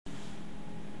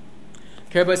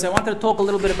Okay, boys, I wanted to talk a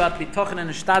little bit about Bitachon and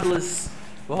Shtadlis.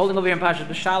 We're holding over here in Parashat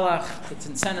B'Shalach. It's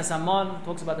in Senes Amon. It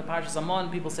talks about the Parashat Amon.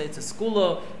 People say it's a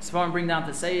skula. Sfarim bring down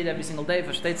to say it every single day.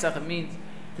 For Shteitzach, it means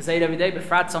to say it every day.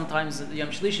 Befrat sometimes the Yom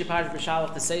Shlishi Parashat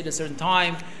B'Shalach to say it at a certain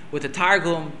time with the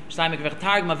Targum. Shtaimek v'ch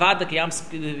Targum Avadak Yam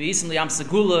recently Yam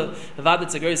Segula. Avadak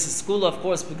Tzagoris Skula. Of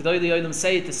course, B'Gdoili Olam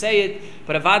say it.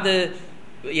 But Avadak,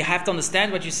 you have to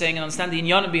understand what you're saying and understand the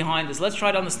inyanim behind this. Let's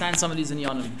try to understand some of these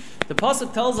inyanim. The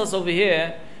pasuk tells us over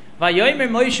here, "Vayomer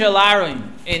Moshe el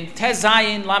Aaron in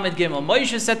Tezayin Lamed Gimel."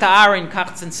 Moshe said to Aaron,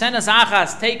 "Kach tzensenas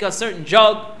achas, take a certain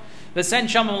jug, v'sen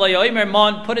shamam loyomer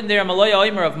mon, put in there a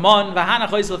loyomer of mon, v'hana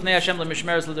choyz lefnei Hashem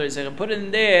lemishmeres l'dorisechem, put it in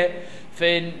there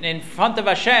in front of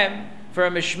Hashem for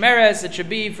a mishmeres. It should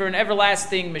be for an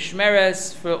everlasting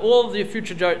mishmeres for all the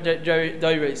future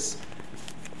doiros.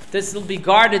 This will be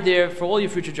guarded there for all your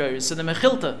future joys." So the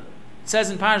Mechilta says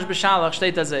in Parashat B'Shalach,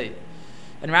 Shteit Azeh,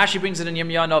 and Rashi brings it in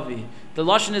Yirmiyahu Novi. The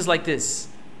lashon is like this.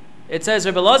 It says,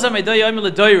 "Rebbe Elazar meidoi yomer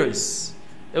ledoros."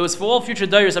 It was for all future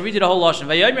doros. I'll read you the whole lashon.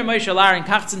 "Vayomer Moshe el Aaron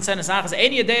kach tzensenas achas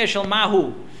eni yadei shel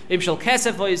mahu im shel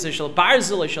kesef ois shel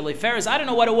barzel or shel iferes." I don't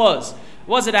know what it was.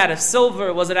 Was it out of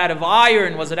silver? Was it out of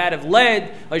iron? Was it out of lead?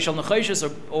 Or shel nechoshes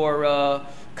or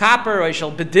copper? Or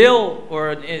shel bedil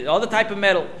or other type of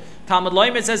metal? Talmud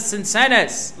Loimet says,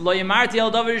 "Tzinsenes lo yamarti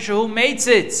el davar shehu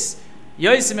meitzitz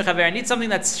yosim mechaver." I need something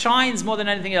that shines more than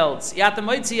anything else.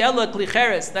 Yatamoitzi ela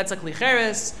klicheres. That's a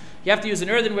klicheres. You have to use an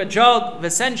earthenware jug.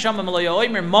 V'sen shamam lo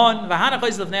yoimer mon v'hana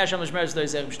choyz lefnei Hashem l'shmeres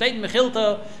l'dorisechem. Shteit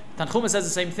Mechilta. Tanchuma says the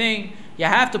same thing. You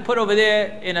have to put over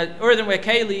there in an earthenware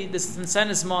keli this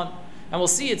tzinsenes mon, and we'll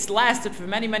see it's lasted for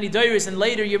many doros. And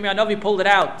later Yirmiyahu Novi pulled it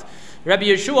out. Rabbi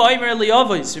Yeshua oimer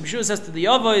liyavois. Rabbi Yeshua says to the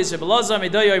yavois. Rebbe Elazar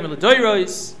meidoi oimer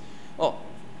ledoros. Oh,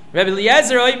 Rabbi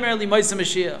Eliezer oimer limoisa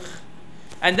Mashiach.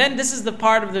 And then this is the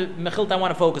part of the Mechilta I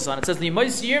want to focus on. It says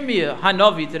limois Yirmiyah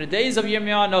Hanovi, to the days of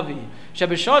Yirmiyah Hanovi.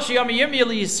 Shebeshashi Yom Yirmiyah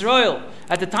liYisrael.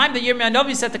 At the time that Yirmiyah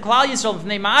Hanovi said to Klal Yisrael,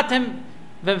 "V'nei ma'atem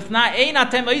v'v'na ein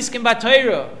atem oiskim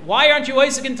b'Torah." Why aren't you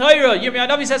oisik in Torah? Yirmiyah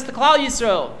Hanovi says to Klal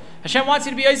Yisrael, Hashem wants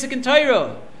you to be oisik in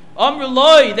Torah. Amru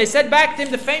loy. They said back to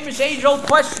him the famous age-old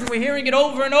question. We're hearing it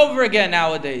over and over again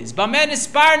nowadays. Bamen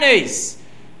isparnes.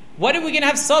 What are we going to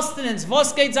have sustenance?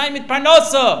 Vos geht sein mit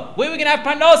parnosa? Where are we going to have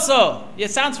parnosa? It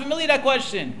sounds familiar, that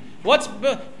question.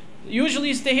 Usually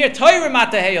used to hear Torah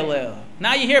mataheyaleh.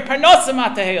 Now you hear parnosa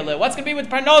mataheyaleh. What's going to be with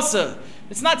parnosa?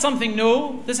 It's not something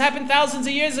new. This happened thousands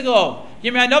of years ago.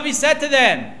 Yirmiyah Novi said to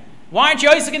them, "Why aren't you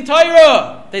oisik in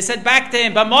Torah?" They said back to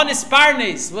him, "Bamon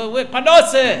isparnes."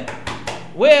 Parnosa.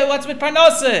 What's with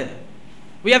parnosa?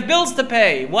 We have bills to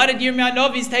pay. What did Yirmiyah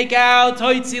Novi take out?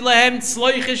 Hoitzi lehem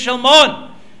tzloiches shel mon.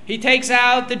 He takes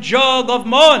out the jug of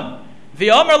mon.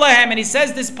 V'yomer lehem, and he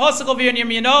says this pasuk over here in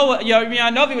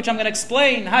Yirmiyahu Novi, which I'm going to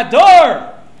explain. Hador,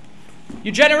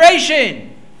 your generation.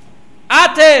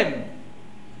 Atem,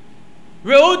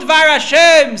 Re'u dvar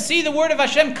Hashem, see the word of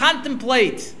Hashem,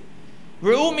 contemplate.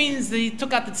 Re'u means that he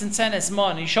took out the tzinsenes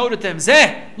mon. He showed it to him.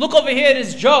 Zeh, look over here,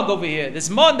 this jug over here, this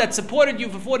mon that supported you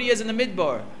for 40 years in the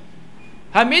midbar.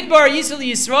 Hamidbar Yisrael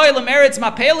Yisrael Eretz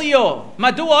Mapelio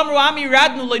Madu Amru Ami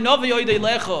Radnu Leinovi Oidei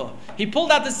Lecho. He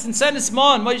pulled out the tzinsenes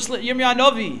mon, Yirmiyahu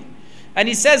Novi, and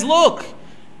he says, "Look,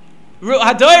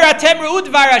 Hadoir Atem Re'u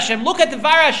Dvar Hashem. Look at the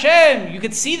Dvar Hashem. You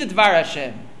could see the Dvar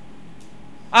Hashem.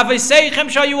 Aveseichem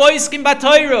shayu oiskim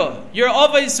b'Torah. Your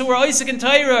avos who were oisik in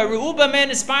Torah. Re'u b'men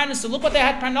isparnus. So look what they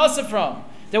had parnasa from.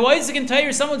 They were oisik in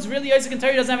Torah. Someone's really oisik in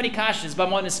Torah doesn't have any kashas.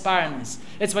 B'mon isparnus.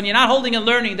 It's when you're not holding and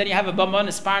learning, then you have a b'mon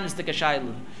isparnus to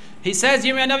kashaylu. He says,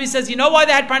 Yirmiyah Novi says, you know why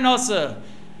they had parnasa?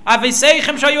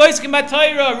 Aveseichem shayu oiskim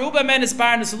b'Torah. Re'u b'men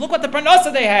isparnus. So look what the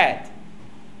parnasa they had.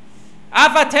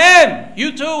 Avatem,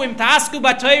 you too, im tasku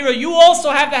b'Torah. You also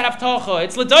have that haftocha.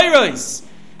 It's l'doiros.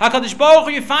 HaKadosh Baruch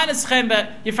Hu yifaneschem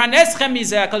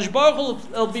mizeh. HaKadosh Baruch Hu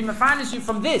will be mefanes you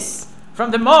from this,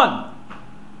 from the mon.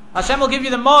 Hashem will give you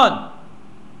the mon.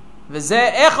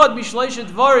 V'zeh echad b'shloishet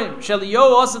dvorim shel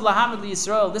Eliyahu osed lahamid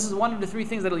liYisrael. This is one of the three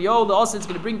things that Eliyahu the osed is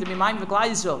going to bring to Mimayim v'Klal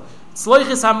Yisrael.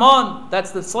 Tzloiches hamon, that's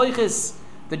the tzloiches,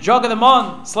 the jug of the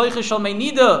mon. Tzloiches shel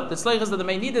meinida, the tzloiches of the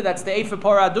meinida, that's the efer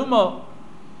por adumo,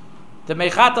 the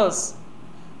meichatos.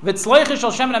 V'tzloiches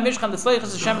shel shemen hamishchan, the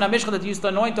tzloiches of shemen hamishchan that used to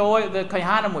anoint the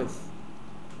kaihanim with.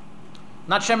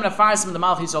 Not shemen hafarisim, the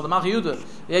malch Yisrael, the malch Yehuda.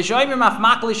 Yeshoimim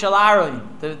afmakli shel Aaron,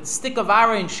 the stick of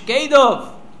Aaron,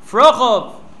 shkedov,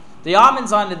 frochov, the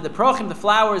almonds on it, the prochim, the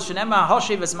flowers. Shenema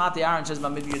hoshev esmati Aaron says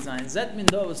Mamid Yudzayin. Zet min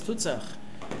do is tutzach.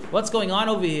 What's going on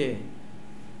over here?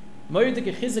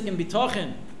 Moydik chizik in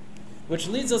Bitachon, which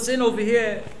leads us in over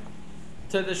here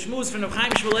to the shmuz from Reb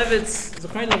Chaim Shmulevitz,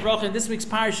 Zechrein Levrocha, in this week's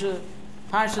parsha.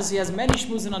 Parshas, he has many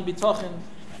shmuzin on Bitachon.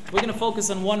 We're going to focus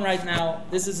on one right now.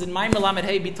 This is in Maimon Lamed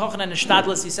Hey, Bitachon and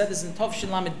Shtadlis. He said this in Tov Shin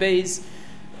Lamed Beis,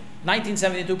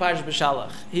 1972, Parashat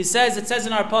B'Shalach. It says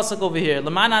in our pasuk over here,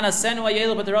 L'man anasenu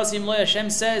ayelu b'terasim lo. Hashem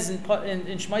says in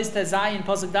Shmos Tezai in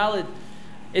pasuk Daled,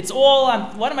 it's all.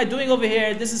 What am I doing over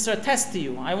here? This is a test to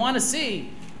you. I want to see.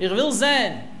 Ich will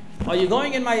sehen. Are you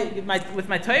going in with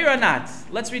my Torah or not?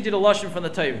 Let's read you the lashon from the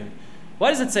Torah.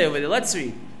 What does it say over there? Let's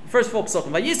read. First four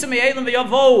psukim. Vayisu me'elim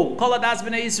v'yavo kol adas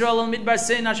b'nei Yisrael al midbar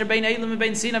sin asher bein elim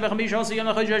v'bein sina v'chamish also yom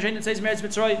l'chodesh hashem tzeiz meretz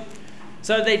Mitzrayim.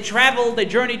 So they traveled, they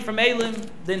journeyed from Elim,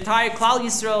 the entire Klal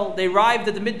Yisrael. They arrived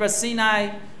at the Midbar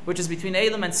Sinai, which is between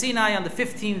Elim and Sinai, on the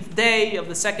 15th day of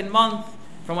the second month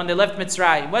from when they left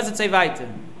Mitzrayim. What does it say weiter?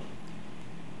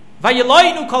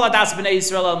 Vayeloinu kol adas b'nei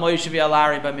Yisrael al Moshe v'al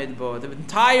Aaron b'midbar. The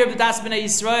entire of the Das b'nei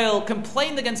Yisrael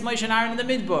complained against Moshe and Aaron in the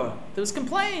Midbar. There was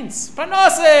complaints.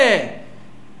 Parnaseh.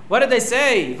 What did they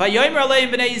say? Vayomer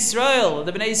aleim b'nei Yisrael.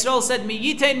 The b'nei Yisrael said, Mi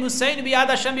yitein museinu b'yad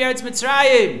Hashem b'yeretz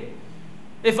Mitzrayim.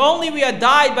 If only we had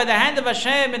died by the hand of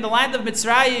Hashem in the land of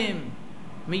Mitzrayim.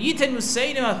 Mi yitein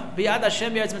museinu b'yad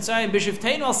Hashem b'yeretz Mitzrayim.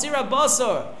 B'shivteinu al sira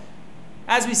basar.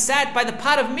 As we sat by the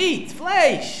pot of meat,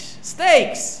 flesh,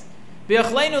 steaks.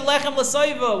 V'yachleinu lechem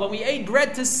l'soiva. When we ate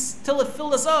bread till it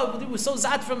filled us up, we were so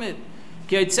zat from it.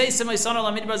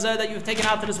 That you've taken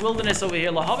out to this wilderness over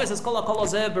here,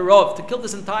 to kill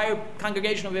this entire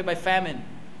congregation over here by famine.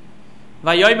 So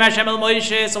what did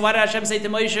Hashem say to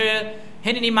Moshe?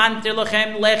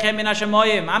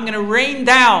 I'm going to rain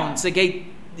down, so get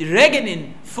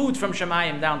regenin food from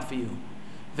Shemayim down for you.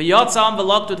 Let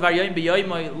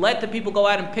the people go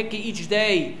out and pick each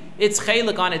day its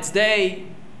chelik on its day.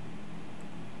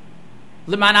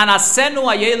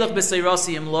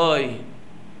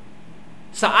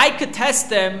 So I could test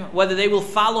them whether they will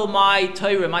follow my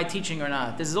Torah, my teaching or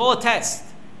not. This is all a test.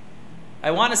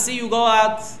 I want to see you go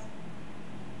out,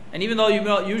 and even though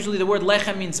usually the word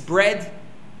lechem means bread,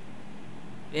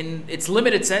 in its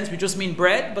limited sense, we just mean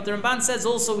bread, but the Ramban says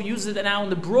also we use it now in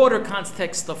the broader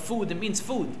context of food. It means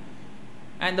food.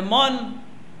 And the mon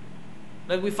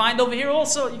that we find over here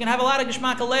also, you can have a lot of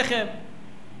geshmak lechem.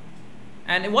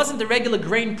 And it wasn't the regular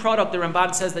grain product the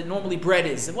Ramban says that normally bread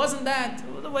is. It wasn't that,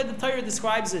 the way the Torah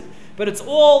describes it. But it's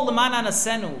all l'man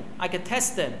anasenu. I could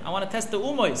test them. I want to test the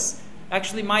umos.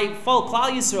 Actually, my folk,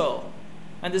 Klal Yisrael.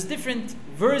 And there's different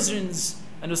versions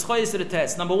and there's choyes to the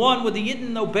test. Number one, would the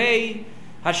Yidden obey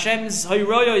Hashem's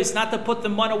hoyroyos, not to put the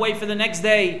mun away for the next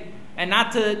day and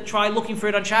not to try looking for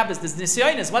it on Shabbos? There's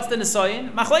nisayonis. What's the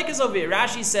nisayon? Machlek is over here.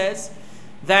 Rashi says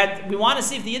that we want to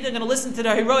see if the Yidden are going to listen to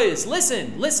the heroes.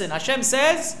 Listen. Hashem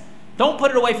says, don't put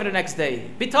it away for the next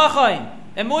day. Bitachon,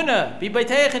 emunah, be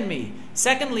beitech me.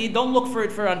 Secondly, don't look for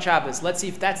it on Shabbos. Let's see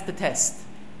if that's the test,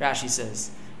 Rashi says.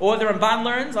 Or the Ramban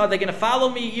learns, are they going to follow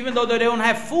me even though they don't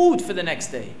have food for the next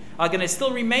day? Are they going to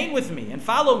still remain with me and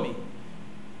follow me?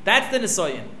 That's the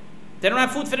nisayon. They don't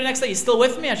have food for the next day. You still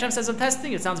with me? Hashem says, I'm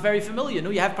testing. It sounds very familiar. No,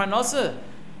 you have parnasa.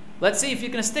 Let's see if you're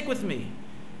going to stick with me.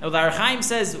 Now the Archaim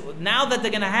says, now that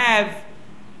they're going to have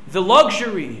the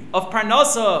luxury of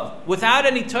parnasa without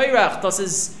any toirach, this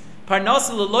is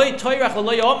parnasa l'loy toirach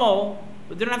l'loy omo,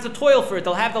 they don't have to toil for it.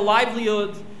 They'll have the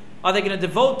livelihood. Are they going to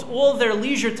devote all their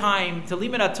leisure time to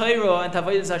limud HaTorah and to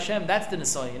avodas Hashem? That's the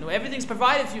nisayon. Everything's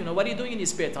provided for you. What are you doing in your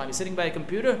spare time? You're sitting by a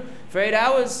computer for 8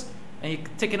 hours and you're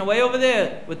ticking away over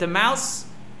there with the mouse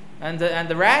and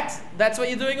the rat. That's what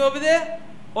you're doing over there.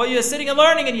 Or you're sitting and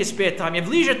learning in your spare time. You have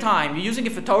leisure time. You're using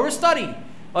it for Torah study.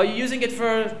 Or you're using it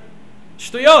for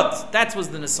shtuyot. That was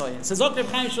the nisayon. Says Dr.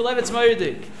 Chaim Shulevitz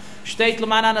Moedik. Shteit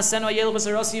l'man anasenu ayel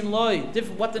b'sarasim loy.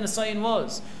 What the nisayon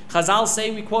was. Chazal say,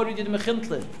 we quoted you the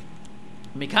Mechintlet.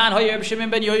 Mikan hoyer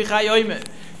b'shemim ben yoichai yoyme.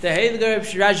 The Heilige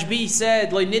Rashbi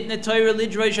said, Lo nitne Torah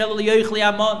lidroi shel yoichli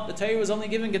amon. The Torah was only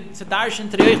given to darshan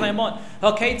to the yoichli amon.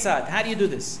 How do you do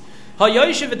this?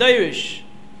 Hayoyshe v'doyrish.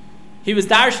 He was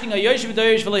darshaning a Yoshev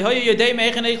Doirish v'leihoye yodei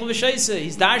meichen eichel v'sheise.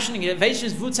 He's darshaning a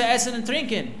veishis vutza essen and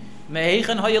drinking.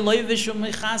 Meichen hoye loivish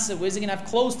u'meichase. Where's he going to have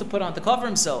clothes to put on to cover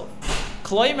himself?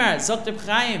 Kloimar Zokter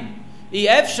B'chaim.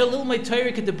 Ef shalil mei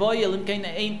Torah kedeboye limkein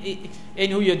ein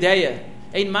hu yodeya.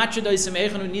 Ein matcha doisem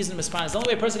eichen hu nizin mispanis. The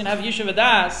only way a person can have Yeshiva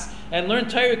Das and learn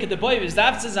Torah kedeboye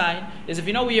v'zdavtz zayin is if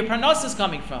you know where your parnos is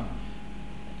coming from.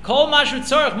 Kol mashu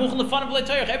tzorach muchel lefanav v'lei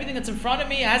Torah. Everything that's in front of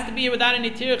me has to be without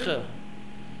any tircha.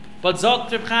 But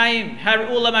Zok Reb Chaim, Har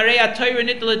Ula Mareya Torah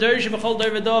Nitla Dersh B'chol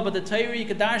Dervado, but the Torah you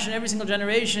can dash in every single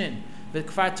generation. The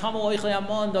Kfar Tomo Oichle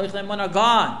Amon, the Oichle Amon are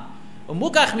gone.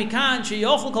 Umukach Mikan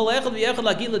Sheyochel Kol Echad V'Yechad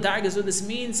Lagil Darga. So this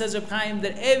means, says Reb Chaim,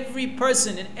 that every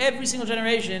person in every single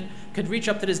generation could reach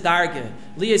up to this Darga.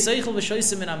 Liyeseichel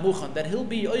V'Shoisim in Amuchan, that he'll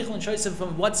be Oichel and Shoisim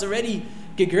from what's already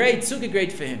Gegreit,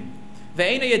 Sugegreit for him.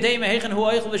 He doesn't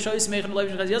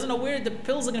know where the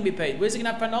pills are going to be paid. Where's he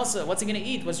going to have parnasa? What's he going to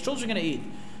eat? What's his children going to eat?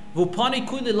 He is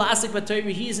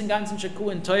in ganzen shaku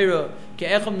and Torah.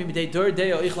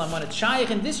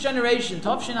 In this generation,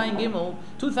 Tavshin Ayin Gimel,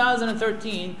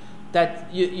 2013,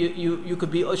 that you could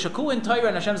be shaku in Torah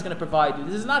and Hashem is going to provide you.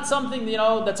 This is not something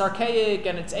that's archaic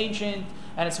and it's ancient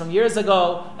and it's from years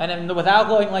ago and then without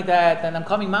going like that. And I'm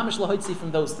coming mamish lahoitzi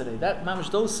from those today. That mamish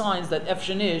those signs that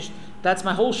Efshenish. That's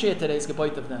my whole share today is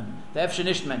gepoit of them. The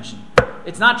Efshenish mentioned.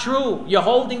 It's not true. You're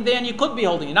holding there and you could be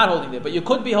holding. You're not holding there, but you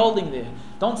could be holding there.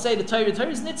 Don't say the Torah. The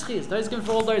Torah is nitzchis. The Torah is given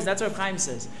for all days. That's what Chaim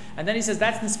says. And then he says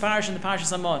that's this parish in the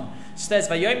Parashas Amon. It says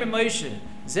Vayomer Moshe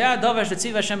Zeh Adavar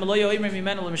Shetziv Hashem Lo Yoimer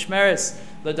Mimenu LeMishmeres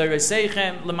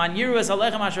LeDoreseichem LeMan Yiru Es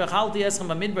Alechem Asher Achalti Eschem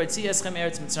Bamidbar Tzi Eschem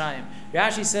Eretz Mitzrayim.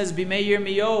 Rashi says B'Meir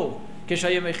Miyo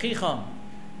Keshayim Echicham.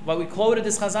 But we quoted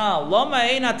this Chazal. Lama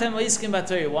Ein Atem Leiskim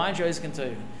B'Torah. Why aren't you Leiskim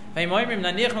Torah? Leave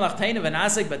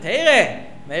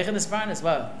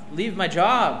my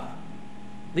job.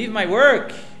 Leave my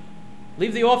work.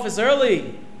 Leave the office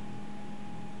early.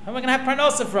 How am I going to have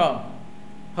parnasa from?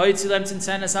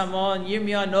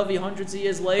 Yirmiyah Novi, hundreds of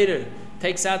years later,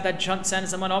 takes out that chunk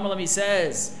sentence. He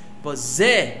says, this is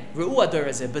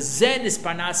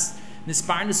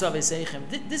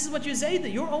what you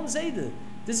Zayda, your own Zayda.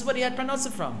 This is what he had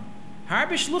parnasa from. Hashem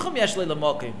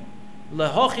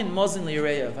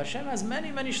has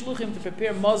many shluchim to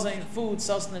prepare mazon, food,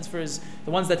 sustenance for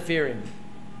the ones that fear him.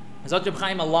 Zot Reb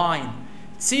Chaim a line.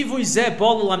 Tzivu zeh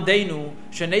bol lamdeinu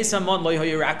sheneis hamon lo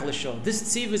yorak l'shol. This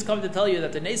tzivu is coming to tell you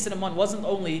that the neis hamon wasn't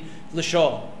only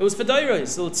l'shol. It was for dairos.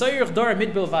 So tzayir dor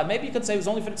midbilvad. Maybe you could say it was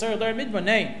only for the tzayir dor midbar.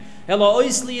 Nay, elo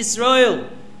ois li Yisrael.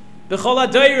 B'chol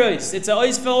ha-dairos. It's a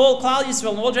ois for all Klal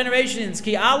Yisrael in all generations.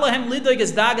 Ki alahem lidoig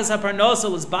es dagas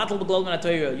ha-parnosa is battle b'glol min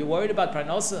ha-Torah. You're worried about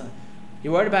parnosa?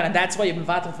 You're worried about it, and that's why you've been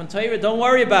vatal from Torah? Don't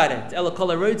worry about it. Anybody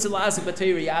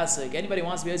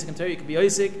wants to be Isaac in Torah, you can be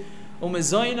Isaac. Your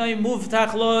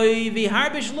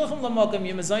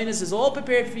Mazoinus is all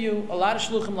prepared for you, a lot of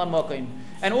shluchim lamokim.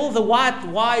 And all the what,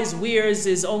 whys, wheres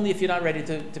is only if you're not ready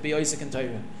to be Isaac in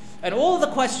Torah. And all the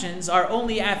questions are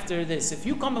only after this. If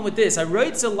you come in with this, there's no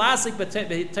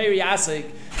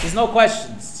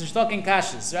questions. It's just talking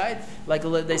kashas, right? Like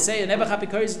they say, never happy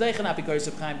curries,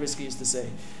 Chaim Brisky used to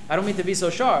say. I don't mean to be so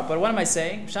sharp, but what am I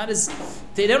saying? Pshat is,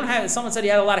 they don't have, someone said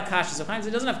he had a lot of kashas. So Chaim said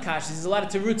he doesn't have kashas, he has a lot of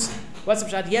terutzim. What's the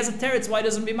pshat? He has a teretz, why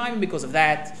doesn't be mine because of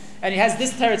that? And he has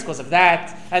this teretz because of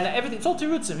that. And everything, it's all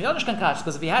terutzim. He doesn't kash,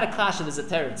 because if he had a kasha, there's a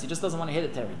teretz. He just doesn't want to hear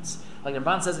the teretz. Like the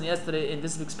Ramban says in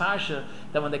this week's parsha,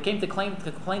 that when they came to complain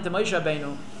to Moshe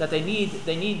Rabbeinu that they need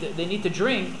to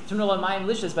drink, but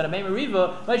Moshe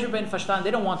Rabbeinu Fashtan,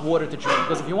 they don't want water to drink.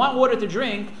 Because if you want water to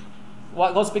drink,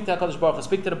 go speak to HaKadosh Baruch Hu,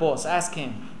 speak to the boss, ask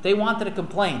him. They wanted to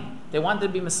complain. They wanted to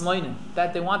be misleading.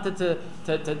 That they wanted to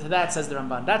that, says the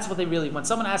Ramban. That's what they really, when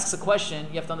someone asks a question,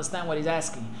 you have to understand what he's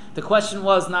asking. The question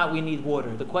was not we need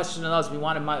water. The question was we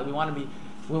want to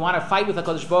fight with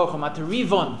HaKadosh Baruch Hu.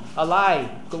 Matarivon, a lie.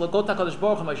 Go to HaKadosh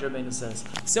Baruch Hu, Moshe Rabbeinu says.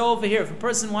 So over here, if a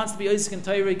person wants to be Isaac in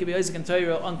Torah, he can be Isaac in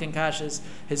Torah, unken kashas.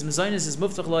 His mezonis is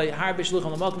muftach loy, har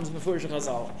b'shluchim l'malkim is mefurish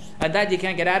chazal. And that you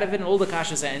can't get out of it, and all the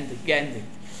kashas are ending.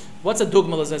 What's a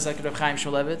dogma, as I said, Reb Chaim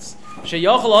Shmulevitz?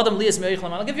 Sheyochel adam lias me'oich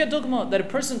l'man. I'll give you a dogma that a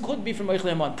person could be from Oich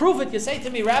L'man. Prove it. You say to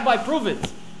me, Rabbi, prove it.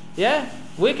 Yeah?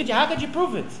 How could you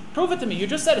prove it? Prove it to me. You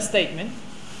just said a statement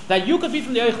that you could be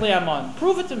from the Oich L'man.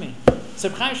 Prove it to me. So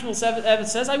Chaim Shmulevitz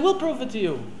says, I will prove it to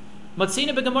you.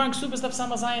 Matzina be'gemar and ksubas taf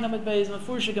samazayin amid beis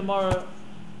mefurish gemara.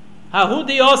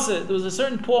 Ahudi Osa, there was a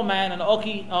certain poor man, an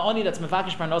Oni that's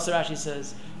Mevakish Parnosa, Rashi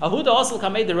says. Ahudi Osel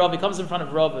kamei the Rav, he comes in front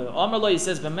of Rav. Amarlo, he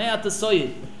says, B'me'at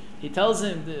t'soyid. He tells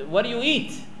him, what do you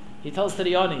eat? He tells to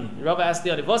the Oni. The Rav asks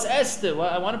the Oni, Vos Esther,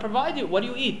 I want to provide you. What do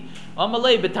you eat?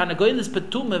 Amalei, b'tanagoylis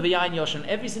petume v'yayin yoshen.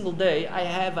 Every single day, I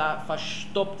have a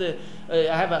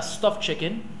stuffed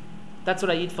chicken. That's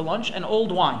what I eat for lunch, and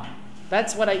old wine.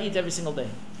 That's what I eat every single day.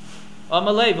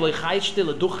 Amalei, v'loi chayit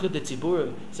shtil aduchre de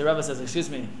tzibur. So Rav says, excuse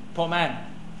me, poor man,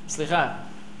 slicha.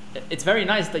 It's very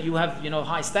nice that you have,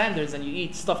 high standards and you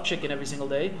eat stuffed chicken every single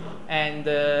day and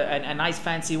nice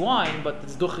fancy wine, but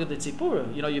it's duchre de tzipura.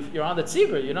 You're on the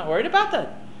tzibur. You're not worried about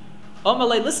that.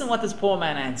 Omalei, listen what this poor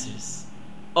man answers.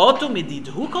 I'm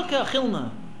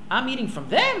eating from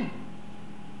them.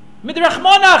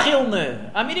 Midrachmana achilna.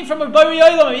 I'm eating from a Bari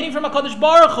Olam. I'm eating from a Kadosh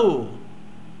Baruch Hu.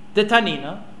 The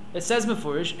Tanina, it says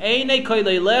mefurish, Einei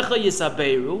koilei lecha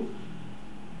yisaberu.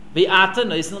 You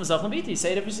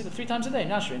say it every 3 times a day.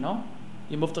 Nashri, no?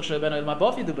 You do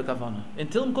bekavana.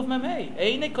 Until mkuf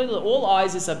memei. All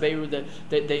eyes is aberu.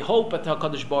 They hope at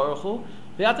HaKadosh Baruch Hu.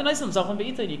 You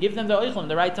give them the oichlim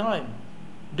the right time.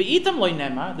 Be'itam loy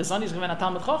nemar. The son is given a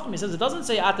Talmud Chacham. He says it doesn't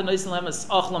say ata noisin lehem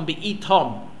achlam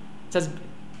be'itom.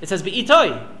 It says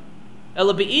be'itoi.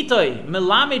 Ela be'itoi.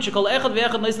 Melamid shekol echad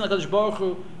ve'echad noisin HaKadosh Baruch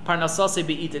Hu parnasase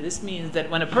be'ita. This means that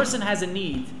when a person has a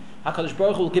need, HaKadosh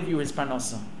Baruch Hu will give you his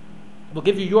parnasa. Will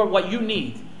give you what you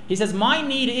need. He says, my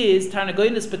need is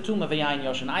tarnagoynis petuma v'yayin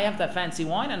yoshin. I have that fancy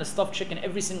wine and a stuffed chicken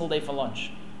every single day for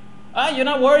lunch. You're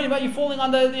not worried about you falling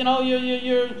on the,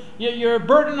 your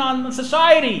burden on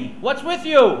society. What's with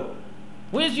you?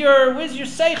 Where's your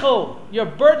seichel? Your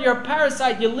bird, your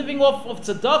parasite. You're living off of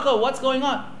tzedakah. What's going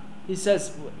on? He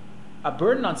says, a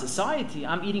burden on society.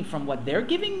 I'm eating from what they're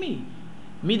giving me.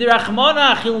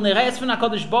 Midrachmana chil neres v'na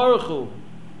Kadosh Baruch Hu.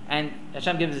 And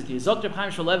Hashem gives it to you. Zok Reb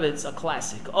Chaim Shmulevitz, a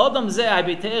classic. Adam zeh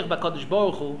ha'beteich b'Kadosh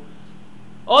Baruch Hu.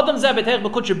 Adam zeh ha'beteich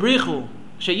b'Kodesh Brichu.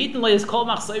 Sheyitin lo yis kol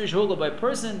machsoyer shehugel. By a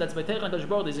person that's beteich HaKadosh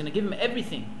Baruch Hu, he's going to give him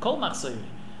everything. Kol machsoyer.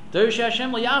 Derish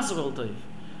Hashem lo yachzor ol toiv.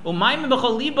 Umayim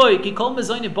b'chol liboy ki kol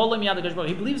mezoyne bolem yad HaKadosh Baruch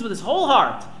Hu. He believes with his whole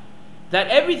heart that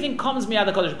everything comes miyad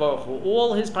HaKadosh Baruch Hu.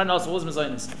 All his parnas, all his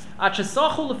mezoynes. At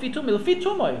shesachu lefi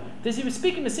tumoy. This he was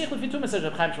speaking mesich lefi tumoy, says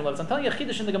Reb Chaim Shmulevitz. I'm telling you a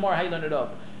chiddush in the Gemara how you learn it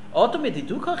up. He wasn't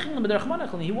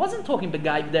talking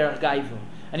be'gaiv derech gaivu,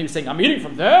 and he was saying, "I'm eating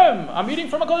from them. I'm eating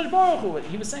from HaKadosh Baruch Hu."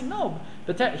 He was saying, "No."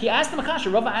 But he asked him a kasha.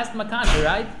 Rava asked him a kasha,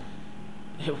 right?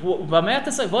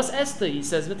 What's Esther? He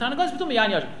says, "You're not chayish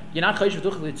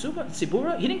v'tuch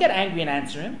tzibura." He didn't get angry and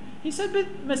answer him. He said,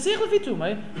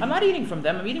 "I'm not eating from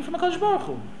them. I'm eating from HaKadosh Baruch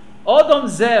Hu." Adam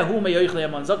zeh hu me'yoichle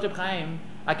yaman. Zok Reb Chaim,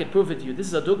 I could prove it to you. This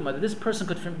is a dogma that this person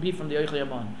could be from the Yoichle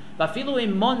Yaman. And the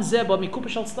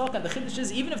chiddush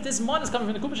is, even if this mon is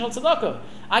coming from the Kupa Shal Tzedakah,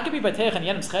 I could be by Teich and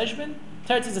Yenim's Cheshbon.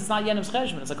 Teretz says it's not Yenim's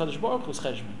Cheshbon, it's HaKadosh Baruch Hu's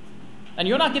Cheshbon. And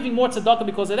you're not giving more tzedakah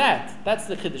because of that. That's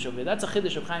the chiddush over here. That's a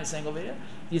chiddush of Chaim saying over here.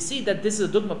 You see that this is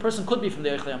a dogma. A person could be from the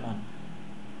Yoichle Yaman.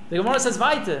 The Gemara says,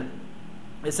 Vaite.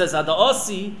 It says, Ada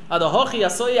Osi, Ada Hochi,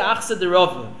 Asoya Achse de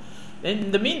Rava.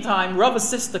 In the meantime, Rava's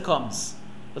sister comes.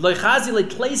 He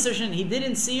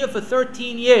didn't see her for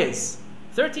 13 years.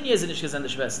 13 years in Ishkaz and the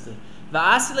Shvester.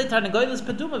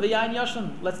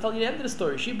 Let's tell you the end of the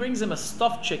story. She brings him a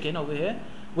stuffed chicken over here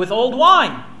with old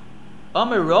wine.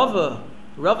 Amar Rava.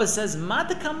 Rava says,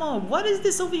 what is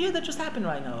this over here that just happened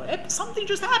right now? Something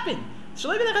just happened.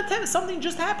 Something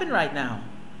just happened right now.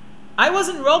 I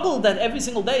wasn't ruggled that every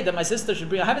single day that my sister should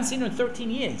bring. I haven't seen her in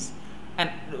 13 years. And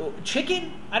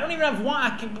chicken, I don't even have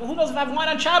wine. Who knows if I have wine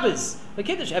on Shabbos? The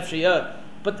kiddush,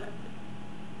 but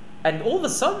and all of a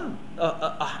sudden,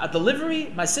 a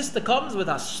delivery. My sister comes with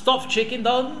a stuffed chicken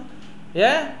done.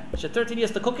 Yeah, she had 13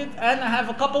 years to cook it, and I have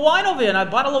a cup of wine over here and a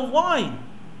bottle of wine.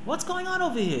 What's going on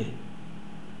over here?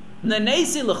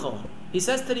 He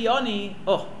says to the Oni,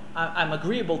 "Oh, I'm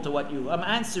agreeable to what you. I'm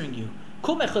answering you.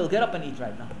 Kumechil, get up and eat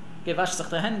right now. Go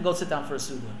sit down for a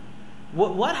suda."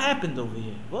 What happened over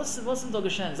here? What's in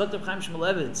Dogashen? Dr. Chaim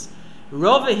Shmulevitz.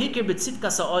 Rava hikir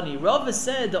b'tzitkas ha'oni. Rava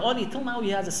said the oni till now he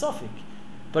has a suffix,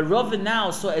 but Rava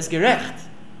now saw as gerecht.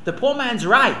 The poor man's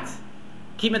right.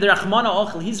 He's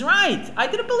right. I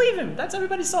didn't believe him. That's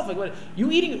everybody's suffix. You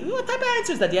eating? What type of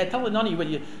answer is that? Yeah, tell the noni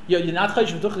you're not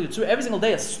chayish v'duchli every single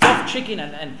day a stuffed chicken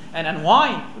and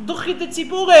wine. Duchli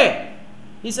tzipure.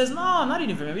 He says, no, I'm not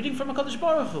eating from him. I'm eating from HaKadosh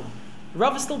Baruch Hu.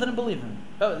 Rava still didn't believe him.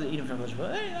 Eating from HaKadosh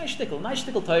Baruch Hu. Nice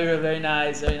shtickle Torah, very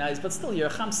nice. But still, you're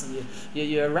a chamson,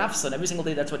 you're a rafson. Every single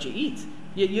day, that's what you eat.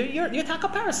 You're a taka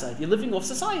parasite. You're living off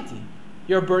society.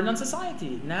 You're a burden on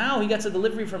society. Now he gets a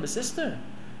delivery from his sister.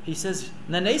 He says,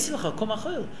 he was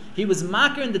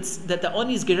makir that the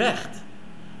oni is gerecht.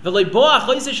 Why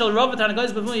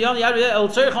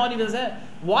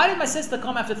did my sister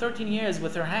come after 13 years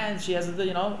with her hands? She has, in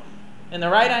the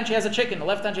right hand she has a chicken, in the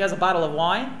left hand she has a bottle of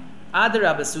wine. Rav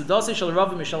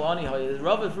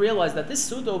realized that this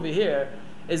suda over here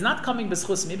is not coming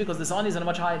b'schus me because this oni is in a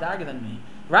much higher darga than me.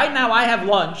 Right now I have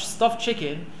lunch, stuffed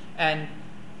chicken, and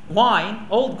wine,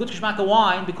 old good kishmaka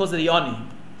wine, because of the oni.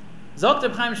 Zogt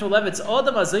Reb Chaim Shmulevitz,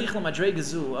 Odam azeichel madrega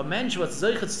zu, a mensch was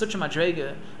zeichet such a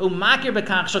madrega, makir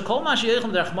bekach shekol ma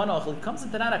sheyechem derachman ochel. He comes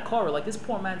into that akora, like this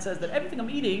poor man says, that everything I'm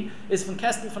eating is from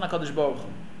Kestel from HaKadosh Baruch Hu.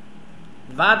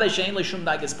 Vadai shein leishum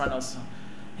daiges parnosa.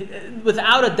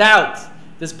 Without a doubt,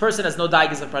 this person has no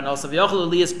daiges of parnosa.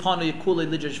 V'yochel eliyas panu yekule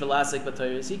lidrish velasik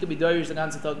b'toyres. He could be doirish the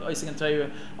ganze tag oising and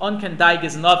toyre. On can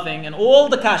daiges nothing, and all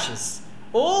the kashas,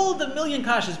 all the million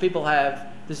kashas people have,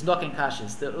 there's nothing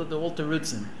kashas, the alter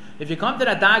roots in. If you come to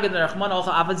that dag in the Rahman Ocha,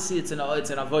 obviously it's an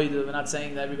avoid. We're not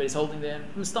saying that everybody's holding there.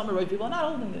 People are not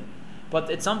holding it. But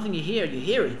it's something you hear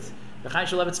it. The Chaim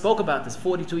Shmulevitz spoke about this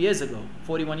 42 years ago,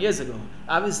 41 years ago.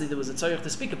 Obviously there was a tzorich to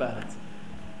speak about it.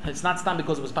 It's not stam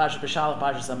because it was Parshas B'Shalach,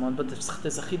 Parshas Amon, but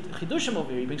there's a chidushim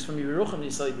over here. He brings from Yerucham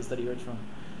Yisoidis that he heard from.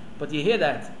 But you hear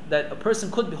that a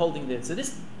person could be holding there. So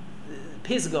this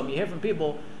pisgum, you hear from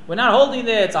people, we're not holding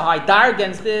there, it's a high dar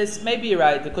against this. Maybe you're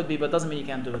right, it could be, but it doesn't mean you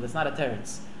can't do it. It's not a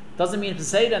teretz. Doesn't mean to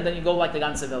say it and then you go like the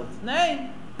ganze Welt. Nay.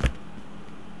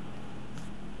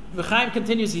 V'chaim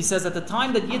continues, he says, at the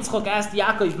time that Yitzchok asked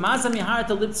Yaakov, Maza mihar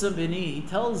telitza b'ni,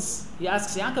 he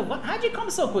asks Yaakov, how'd you come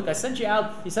so quick? I sent you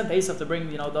out, he sent Esav to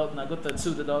bring, dog, Nagut to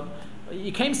sue the dog.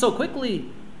 You came so quickly.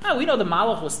 We know the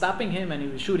Malach was stopping him and he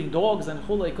was shooting dogs and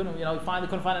Chula, he couldn't find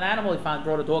an animal,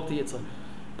 brought a dog to Yitzchok.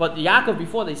 But Yaakov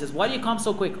before that, he says, why do you come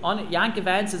so quick? Yaakov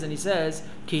answers and he says,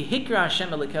 Ki hikra Hashem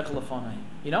elikecha lefonai.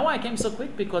 You know why I came so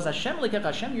quick? Because Hashem elikecha,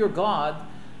 Hashem your God,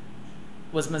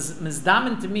 was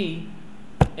mizdamen to me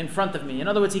in front of me. In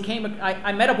other words, he came,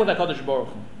 I met up with HaKadosh Baruch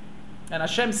Hu. And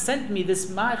Hashem sent me this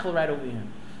Michael right over here.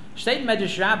 Shteit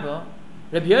Medrash Rabbah,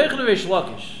 Rabbi Yochanan Reish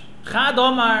Lakish. Chad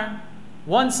Omar,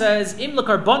 one says, Im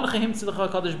lekarboncha himtzilcha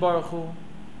HaKadosh Baruch Hu.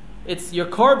 It's your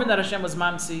korban that Hashem was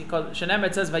mamsi. Shenem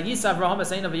it says, Vayisav Avraham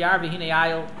Esainu v'yar v'hinei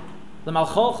ayil.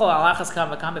 L'malcholcho alachas kam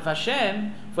v'kam. If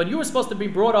Hashem, when you were supposed to be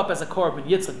brought up as a korban,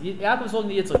 Yitzchak, Yaakov was holding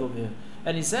the Yitzchak over here.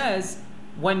 And he says,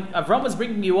 when Avraham was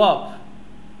bringing you up,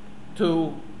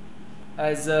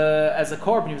 as a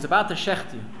korban, he was about to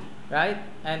shecht you, right?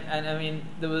 And I mean,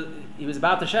 he was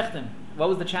about to shecht him. What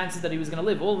was the chances that he was going to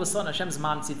live? All of a sudden, Hashem's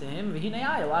mamtzi to him.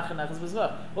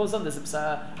 All of a sudden, there's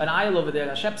an aisle over there.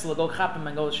 Hashem will go chap him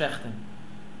and go shecht him.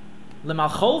 So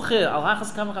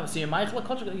your Michael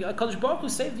Kodesh Baruch Hu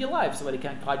saved your life, so that he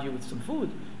can't provide you with some food.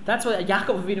 That's what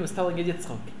Yaakov Avinu was telling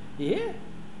Yitzchok. You hear?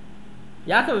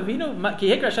 Yaakov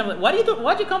Avinu, what do you do?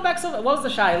 Why'd you come back so? What was the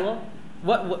shayla?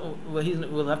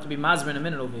 We'll have to be mazber in a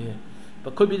minute over here,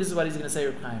 but could be this is what he's going to say.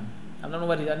 Reb Chaim. I don't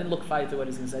know I didn't look far to what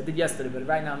he's going to say. I did yesterday, but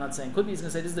right now I'm not saying. Could be he's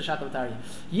going to say this is the Shakavatari.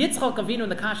 Yitzchak Avinu in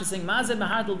the Kasha saying Mazeh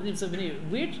Mahartel B'nivtzav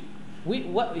B'nivtzav.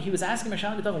 What he was asking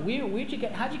Mashal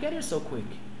B'tachon, how'd you get here so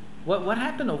quick? What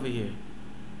happened over here?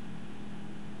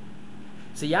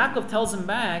 So Yaakov tells him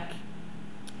back,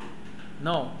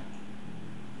 no.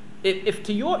 If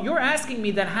to you're asking me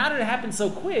that how did it happen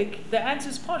so quick, the answer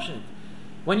is pashut.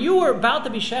 When you were about to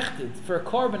be shechted for a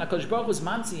korban, HaKadosh Baruch Hu was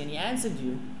mamsi, and he answered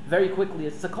you very quickly.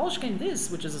 It's a kolshkein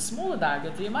this, which is a smaller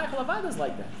darga, to your Michael Avadas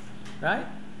like that, right?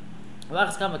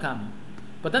 But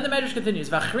then the Medrash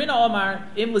continues. V'achrina Omar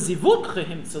im lezivukcha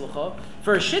him tzilcha.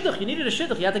 For a shidduch, you needed a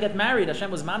shidduch. You had to get married. Hashem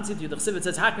was mamsi to you. The chsiv it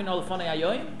says hakmin olafonei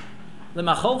ayoyim.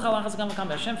 L'machol chalachas kam v'kam.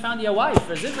 Hashem found you a wife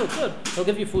for a zivuk. Good. He'll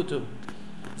give you food too.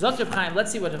 Zot Reb Chaim. Let's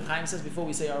see what Reb Chaim says before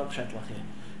we say our pshetlach here.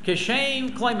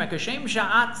 Keshem kloimer keshem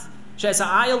sha'at. Just like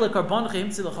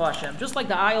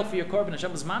the aisle for your korban,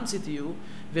 Hashem was mamsi to you.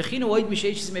 6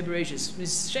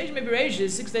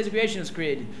 days of creation was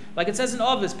created. Like it says in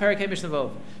Ovis, Parakeh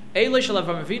Mishnavov. Eiloi shel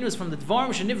Avraham Avinu is from the Dvarim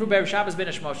shenivru be'erev Shabbos ben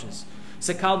Hashmoshes.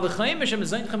 So kal v'chaim Hashem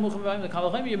mezoyin chem muchen v'ayim. The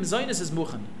kal v'chaim your mezoyinus is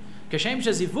muchen. Kashem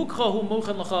shezivukcha hu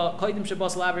muchen l'cha koidim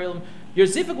shabos l'avrilim. Your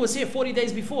zivuk was here 40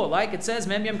 days before. Like it says,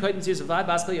 Mem yam koidim tzir zivlai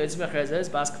baskel yotzim v'chrezes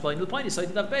baskel ploin l'ploin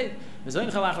yisoyit dav beit. Mezoyin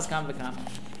chalachas kam v'kam.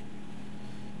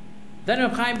 Then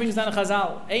Reb Chaim brings down a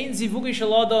chazal. Ein zivugi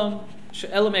shalodom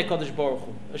she'elamei Kodesh Baruch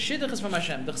Hu. A shidduch is from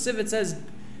Hashem. The chsiv it says,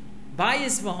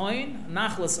 Bayis v'hoin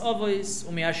nachlas avos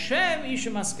umi Hashem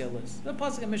isha maskeles. The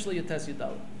pasuk in Mishlei Yutes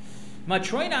Yudal.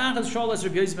 Matroina achas sholas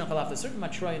Rabbi Yosef ben Chalafta. A certain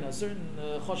matroina, a certain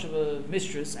choshev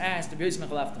mistress asked Rabbi Yosef ben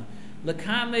Chalafta,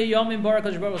 Lekame yomim barak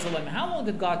Kodesh Baruch Hu. How long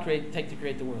did God take to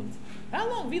create the world? How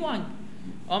long? Wie lang?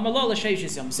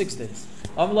 6 days.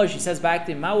 She says back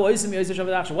to him,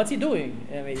 what's he doing?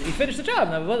 I mean, he finished the job.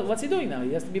 Now, what's he doing now?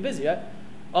 He has to be busy, right?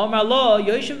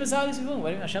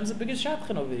 Hashem's the biggest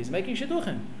shatchan over there. He's making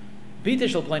shidduchim.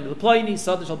 Bitachon playing the ploini,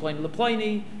 Sadishal playing the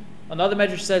ploini. Another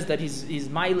measure says that he's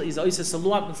making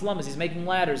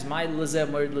ladders.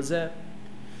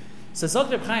 So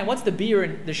Reb Chaim, what's the beer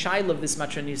and the shaila of this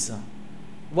matranisa?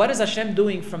 What is Hashem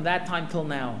doing from that time till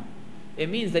now? It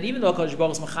means that even though HaKadosh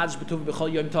Baruch Hu machadish b'tuv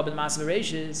b'chol yom tov b'maaseh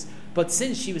v'reishis, but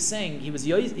since she was saying he was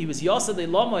yosed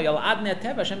le'lomo yal adnei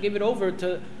teva, Hashem gave it over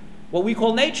to what we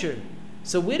call nature.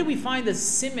 So where do we find a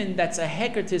siman that's a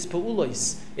heker to his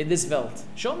pa'ulos in this Welt?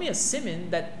 Show me a siman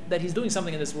that he's doing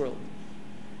something in this world.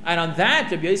 And on that,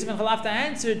 Rabbi Yosef ben Chalafta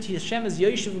answered, Hashem is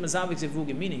yoshev mazavik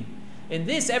zevugim, meaning in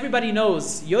this everybody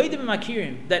knows yoidim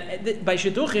makirim that by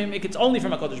shidduchim it's only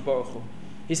from HaKadosh Baruch Hu.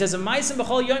 He says, "A ma'asim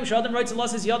b'chol yom sh'adam writes and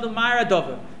losses yadam ma'ara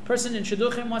dover." Person in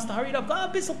shidduchim wants to hurry it up. Go a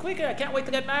bit quicker. I can't wait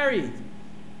to get married.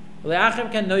 Says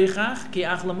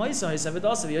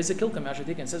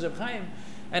Reb Chaim,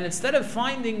 and instead of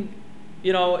finding,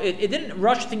 it didn't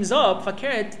rush things up.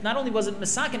 Fakeret, not only was it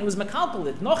mesaken, it was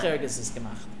mekalpelit. Noch erges is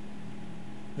gemacht.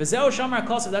 V'zeu shamar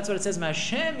kosev, that's what it says,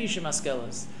 Ma'ashem yishim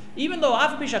askelas. Even though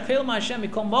Af Bish Akel Ma'Hashem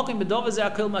Mikol Mokim B'Dova Ze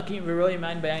Akel Makim V'Royim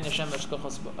Ein Be'ayin Hashem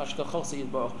Ashkochos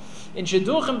Yitbarach. In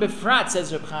Shidduchim Befrat,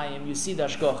 says Reb Chaim, you see the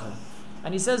Ashkocha.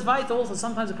 And he says, Vayta also,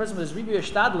 sometimes a person with his Ribu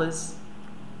Shtadlis,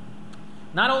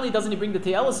 not only doesn't he bring the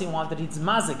Te'elis he wanted, he's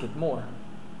mazik it more.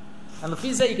 And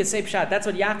Lefizeh, you can say Pshat, that's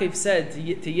what Yaakov said to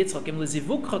Yitzchak, Im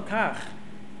Lezivuk Chokach,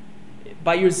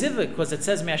 by your zivuk, because it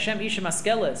says Me'Hashem Ishim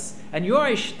Askeles, and your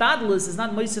Ishtadlis is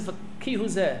not Moisef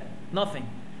Kihuzeh, nothing.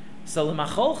 So the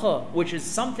macholcha, which is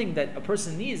something that a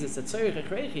person needs, it's a tzorich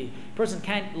echreichi. A person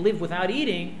can't live without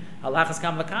eating. Halachas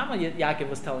kam v'kama, Yaakov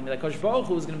was telling me that Kosh Baruch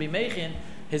Hu is going to be mechin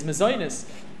his mezoinus.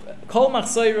 Kol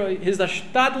machsoiroi, his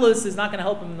ashtadlus is not going to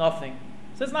help him nothing.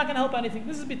 So it's not going to help anything.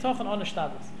 This is bitachon on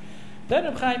ashtadlus. Then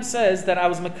Reb Chaim says that I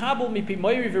was makabel mipi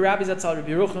moiri v'rabbi zatzal Rabbi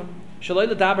Yerucham shaloi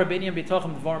l'daber b'inyan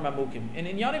bitachon dvorim amukim. In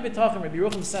Inyani bitachon, Rabbi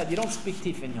Yerucham said you don't speak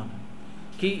tif inyan.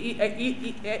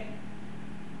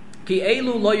 Ki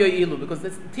elu lo yo'ilu, because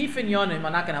this tifin yonim are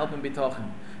not going to help him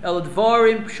bitachon. El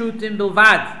dvorim pshutim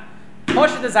bilvad.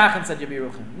 Moshe the Zachen said Rabbi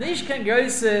Yerucham. Nish can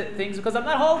große things, because I'm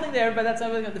not holding there, but that's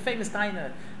the famous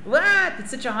taina. What? It's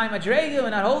such a high madrega,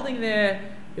 we're not holding there.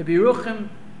 Rabbi Yerucham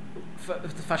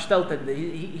verstellt.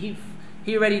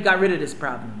 He already got rid of this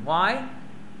problem. Why?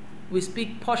 We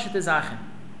speak Poshet Zachen.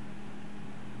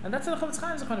 And that's what the Chavetz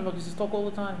Chaim Zechon used to talk all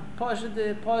the time.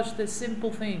 Poshet the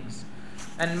simple things.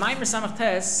 And Maimer Samach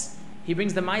Tes, he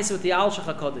brings the Maisa with the Al Shach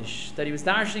HaKodesh, that he was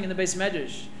darshing in the Beis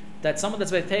Medrash, that someone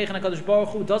that's Beiteichen HaKodesh Baruch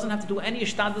Hu doesn't have to do any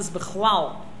Ishtadlis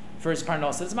B'chlal for his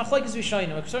Parnasa. It's Machlokes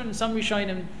Rishonim. Some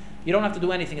Rishonim, you don't have to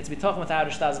do anything. It's Bitachon without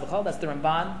Ishtadlis B'chlal. That's the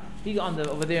Ramban. He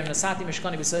over there in Nasati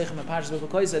Mishkani B'Seichem and Parshas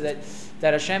B'Koyza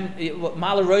that Hashem,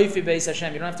 Mala Roifi Beis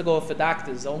Hashem, you don't have to go for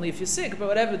doctors. Only if you're sick, but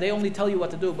whatever, they only tell you what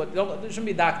to do, but there shouldn't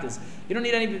be doctors. You don't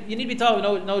need any, you need to be told,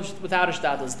 no without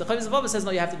Ishtadlis. The Chaviz Avava says,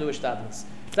 no, you have to do Ishtadlis.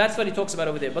 That's what he talks about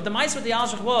over there. But the mice with the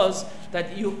Alshach was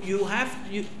that all you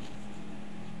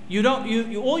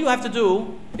have to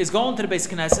do is go into the Beis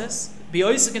Knesses, be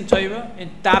Oisik in Torah, in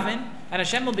Davin, and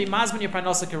Hashem will be Mazman your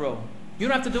Parnasa Karo. You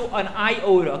don't have to do an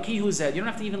iota, a kihuzed. You don't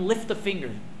have to even lift a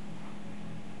finger.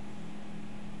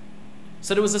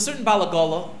 So there was a certain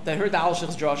Balagola that heard the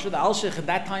Alshach's drasha. The Alshach at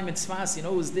that time in Tzfas,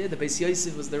 was there. The Beis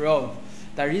Yosef was the Rav.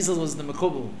 The Arizal was the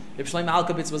Mekubal. The Shlomo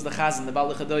Alkabitz was the Chazan, the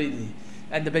Balach Hadoidi.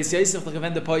 And the Beis Yosef, the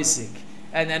Gevend the Poisik.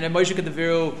 And Moshe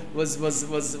Kedaviru was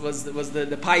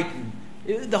the Python.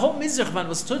 The whole Mizrach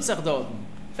was Tutzach Doden.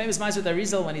 Famous Meister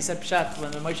Arizal when he said Pshat,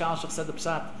 when Moshe Alshach said the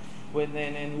Pshat, when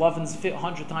in Lavan's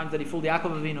 100 times that he fooled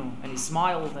Yaakov Avinu, and he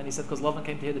smiled, and he said because Lavan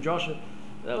came to hear the drasha.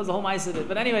 That was the whole Meister.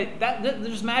 But anyway,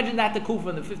 just imagine that the Kufa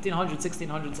in the 1500s,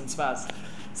 1600s in Tzfas.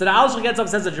 So the Alshach gets up and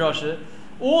says the drasha.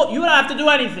 Or you don't have to do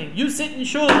anything. You sit in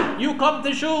shul. You come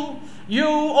to shul.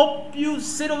 You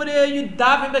sit over there. You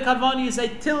daven bekavon. You say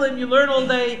Tilim. You learn all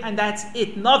day, and that's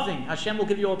it. Nothing. Hashem will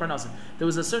give you all parnasa. There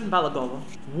was a certain balagola.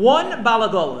 One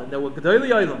balagola. There were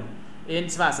gedolei olam in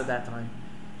Tzfas at that time.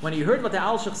 When he heard what the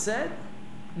Alshach said,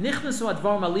 nichnasu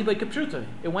advarim alibay kepshutai.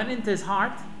 It went into his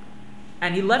heart,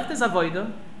 and he left his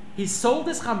avodah. He sold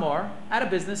his chamor out of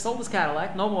business. Sold his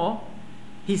Cadillac. No more.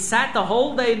 He sat the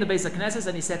whole day in the Beis HaKnesses,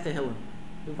 and he said to Hillel.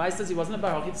 The Vice says he wasn't a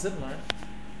baruch, he'd sit and learn.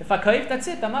 If I kaif, that's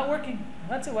it, I'm not working.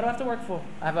 That's it, what do I have to work for?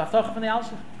 I have a haftocha from the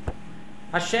Alshach.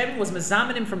 Hashem was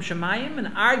mezamin him from Shemayim, and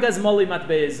argaz moli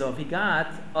matbe'ezov. He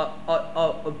got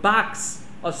a box,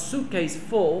 a suitcase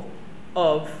full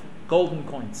of golden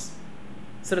coins.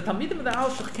 So the Talmidim of the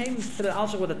Alshach came to the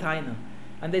Alshach with a taina,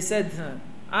 and they said,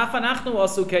 Af anachnu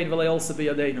asu kein v'lei also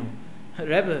b'yadeinu.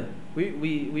 Rebbe,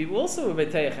 we also were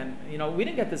beteich, and we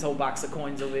didn't get this whole box of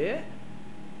coins over here.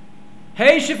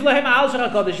 Hey, shiflehem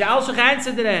Alshach HaKodesh. Alshach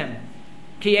answered to them,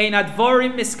 Ki ein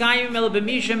advorim miskayim el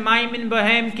b'mishem maimin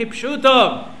bohem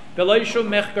kipshutom v'lo shum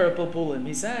mechker pulpulim.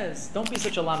 He says, don't be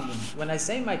such a lamdan. When I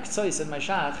say my ktsois and my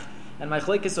shach and my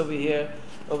chlekes over here,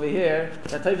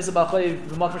 that teifus abachlev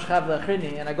v'machmash chav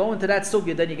l'achrini, and I go into that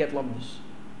sugya, then you get lamdish.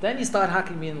 Then you start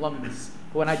hacking me in lamdish.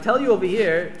 But when I tell you over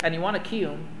here, and you want to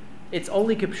kiyum, it's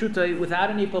only kipshutai without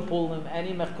any pulpulim,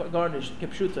 any garnish,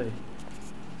 kipshutai.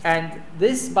 And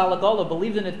this Balagola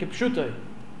believed in it kipshutai.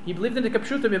 He believed in the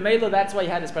kipshutai b'meila. That's why he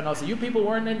had his parnasa. You people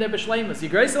weren't in there b'shleimus. You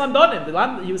grace lamdonim.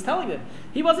 He was telling them.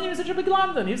 He wasn't even such a big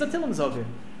lamdon. He was a tilim zoger,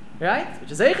 right?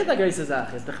 Which is eichet a grace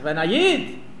zach. It's the chven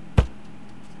ayid.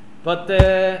 But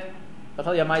I'll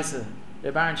tell you a ma'aser.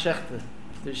 Reb Aaron Shechter,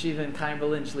 the yeshiva in Chaim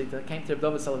Berlin Shlita, came to Reb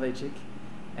David Soloveitchik,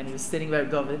 and he was sitting by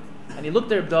Reb David, and he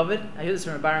looked at Reb David. I hear this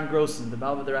from Reb Aaron Grossen, the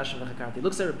Baal the Rashi V'Chakarti. He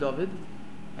looks at Reb David,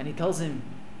 and he tells him,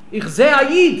 Ich zeh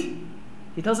Ayid.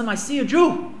 He tells him, I see a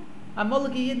Jew. I'm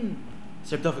Moleki Yidden.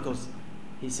 So Reb David goes,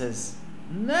 he says,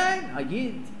 Nein,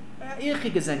 Ayid.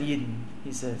 Ich gesehen Jeden,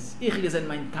 he says. Ich gesehen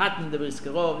mein Taten, der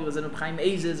Briskerov, wir sind auf Chaim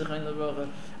Eise, sich in der Woche.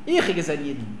 Ich gesehen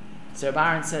Jeden. So Reb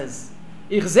Aaron says,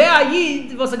 ich sehe a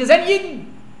Yid, was gesehen Jeden.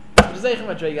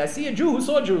 I see a Jew who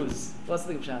saw Jews. What's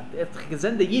the pshat? Ich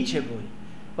gesehen the Yid Sheboy.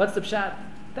 What's the pshat?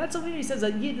 That's over here. He says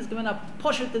that Yid is given up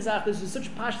poshet tezach. This is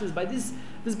such pashtas by this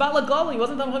Balagali. He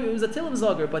wasn't talking he was a Tilim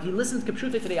Zoger, but he listened to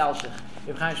Kipshute to the Alshich.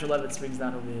 Reb Chaim Shulevitz brings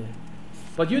down over here.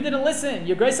 But you didn't listen.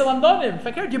 You're Grace Lamdonim.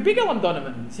 Fakir, you're bigger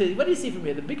Lamdonim. See, what do you see from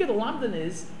here? The bigger the Lamdon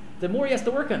is, the more he has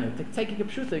to work on it to take a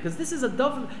Kipshute. Because this is a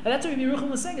dove, and that's what Yeruchim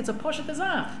was saying. It's a poshet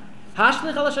tezach.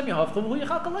 Hashlich al Hashem Yehovchem hu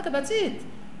yichal kaleka. That's it.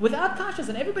 Without tashas,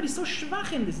 and everybody's so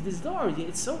shvach in this door.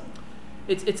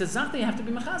 It's a zach that you have to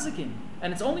be mechazik in.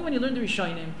 And it's only when you learn the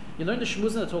Rishonim, you learn the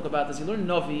Shmuzim that talk about this, you learn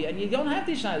Novi, and you don't have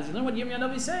these shaylas. You learn what Yirmiyah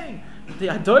Novi is saying. The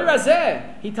Hadoy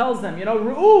Razeh, he tells them,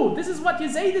 Ru'u, this is what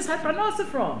Yezayidis had pranasa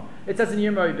from. It says in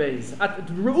Yirmiyah Beis.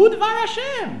 Ru'u Dvar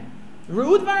Hashem.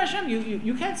 Ru'u Dvar Hashem.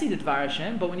 You can't see the Dvar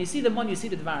Hashem, but when you see the one, you see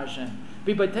the Dvar Hashem.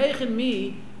 The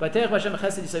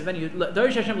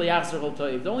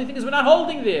only thing is we're not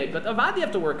holding there, but avad you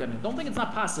have to work on it. Don't think it's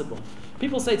not possible.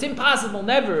 People say it's impossible,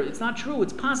 never. It's not true.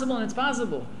 It's possible and it's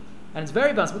possible. And it's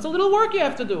very possible. It's a little work you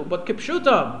have to do. But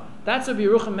kipshuta, that's what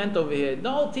Yerucham meant over here.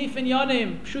 No, tifin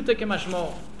yonim, pshuta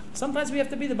kemashmo. Sometimes we have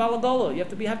to be the balagola. You have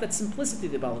to have that simplicity,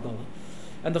 the balagola.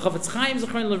 And the Chofetz Chaim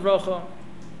Zechron Levrocha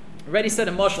already said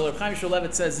in Moshel, Reb Chaim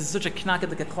Shulevitz says, this is such a knack,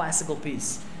 like a classical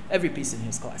piece. Every piece in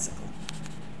here is classical.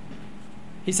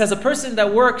 He says a person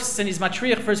that works and he's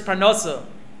matriach for his parnosa,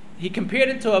 he compared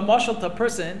it to a mashal to a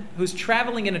person who's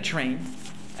traveling in a train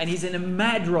and he's in a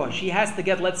mad rush. He has to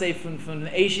get, let's say, from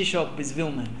Eishishok bis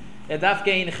Vilna. Darf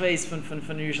gehen, ich weiß, von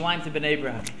Yerushalayim to Bnei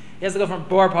Brak. He has to go from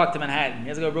Borough Park to Manhattan. He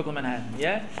has to go to Brooklyn, Manhattan.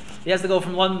 Yeah? He has to go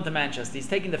from London to Manchester. He's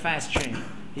taking the fast train.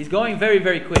 He's going very,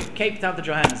 very quick. Cape Town to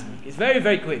Johannesburg. He's very,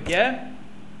 very quick. Yeah?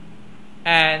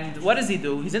 And what does he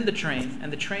do? He's in the train,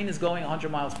 and the train is going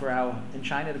 100 miles per hour. In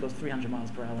China, it goes 300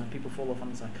 miles per hour, and people fall off on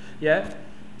the side. Yeah?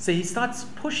 So he starts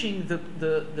pushing the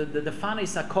Fanei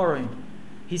Sakorim.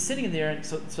 He's sitting in there, and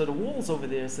so the walls over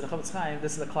there, so the Chofetz Chaim,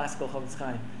 this is the classical Chofetz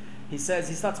Chaim. He says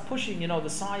he starts pushing, the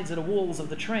sides of the walls of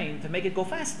the train to make it go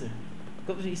faster.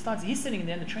 He's sitting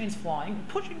there, and the train's flying,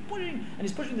 pushing, and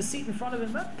he's pushing the seat in front of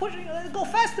him, pushing, go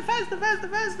faster.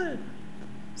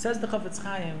 Says the Chofetz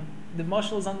Chaim, the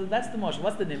mashal is under. That's the mashal.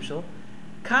 What's the nimshal?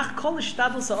 Kach kol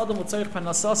ishtadl sa'adam u'tzorich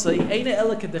parnasasa eina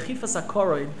ela kedechifas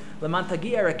hakorim leman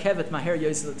tagia rekevet maher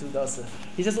yosel tudasa.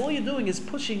 He says all you're doing is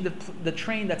pushing the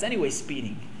train that's anyway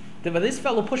speeding. This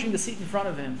fellow pushing the seat in front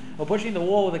of him or pushing the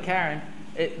wall with the Karen,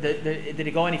 did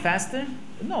he go any faster?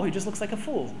 No, he just looks like a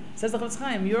fool. Says the Chofetz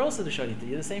Chaim, you're also the shaita.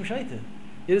 You're the same shaita.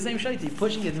 You're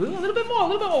pushing it a little bit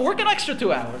more. Work an extra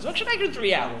 2 hours. Work an extra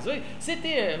 3 hours. Sit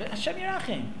there. Hashem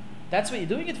Yerachim. That's what you're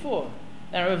doing it for.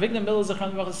 And Rav Vigdam Miller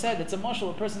Zechron Baruch said, it's a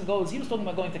mashal. A person goes, he was talking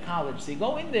about going to college. So you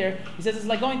go in there, he says it's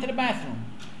like going to the bathroom.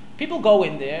 People go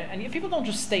in there, and people don't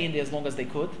just stay in there as long as they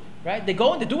could, right? They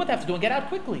go in, they do what they have to do, and get out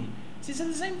quickly. So he says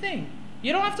the same thing.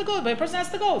 You don't have to go, but a person has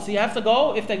to go. So you have to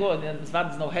go if they go. And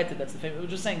there's no head to that's the thing. We're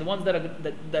just saying the ones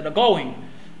that are going.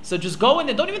 So just go in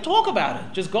there. Don't even talk about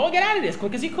it. Just go and get out of there as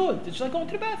quick as you could. It's just like going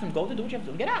to the bathroom. Go to do what you have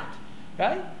to do and get out.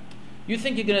 Right? You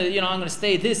think you're going to, I'm going to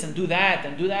stay this and do that.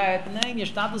 And then your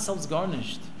shtadlus is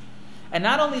garnished. And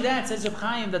not only that, says Reb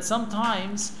Chaim, that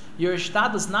sometimes your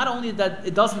shtadlus, not only that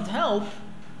it doesn't help,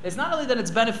 it's not only that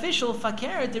it's beneficial,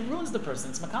 fakeret, it ruins the person.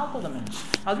 It's makalkal the mensch.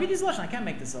 I'll read these lashon. I can't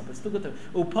make this up. It's too good to.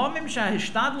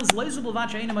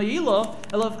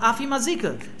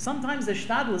 Sometimes the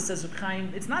shtadlus, says Reb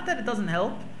Chaim, it's not that it doesn't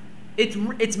help, it's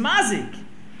mazik.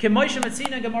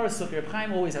 Reb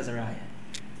Chaim always has a raya.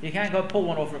 You can't go pull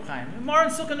one off Reb Chaim.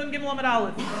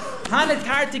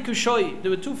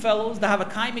 There were two fellows that have a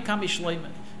kaimi kami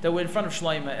shloimeh. They were in front of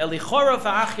Shloimeh. Elichora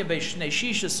va'achya be'shnei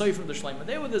shisha soifrim the Shloimeh.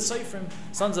 They were the soifrim,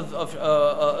 sons of the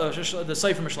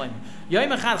soifrim of Shloimeh.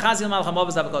 Yoim echad chazil malach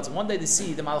hamavos avakotzim. One day they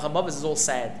see the malach hamavos is all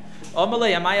sad.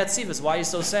 Amalei amayat sivas. Why are you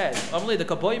so sad? Amalei the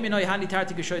kapoyim inoy hani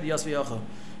tarti kishoy diyas v'yocha.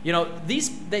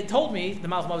 They told me, the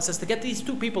malach hamavos says, to get these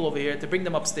two people over here to bring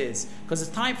them upstairs because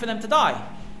it's time for them to die.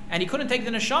 And he couldn't take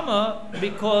the neshama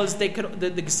because the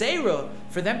gzeira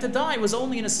for them to die was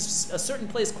only in a certain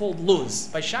place called Luz.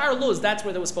 By Shar Luz, that's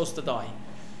where they were supposed to die.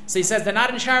 So he says, they're not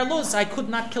in Shar Luz, so I could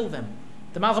not kill them.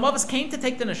 The Malcham Avos came to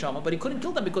take the neshama, but he couldn't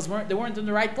kill them because they weren't in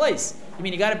the right place. I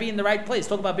mean, you got to be in the right place.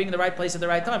 Talk about being in the right place at the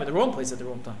right time, at the wrong place at the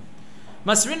wrong time.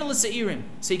 Masrin al-Se'irim.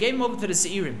 So he gave him over to the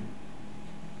Se'irim.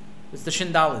 It's the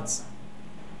Shindalids.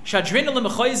 Shadrin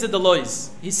al-Mechoyz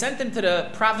Delois. He sent him to the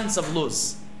province of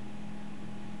Luz.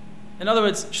 In other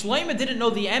words, Shloimeh didn't know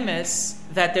the emes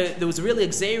that there was really a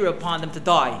gzeira upon them to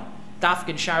die.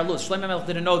 Dafkin Shar Luz. Shloimeh Melech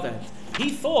didn't know that. he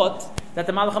thought that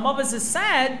the Malach HaMavos is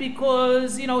sad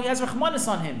because, he has Rachmanis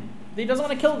on him. He doesn't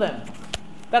want to kill them.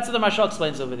 That's what the Maharsha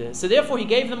explains over there. So therefore, he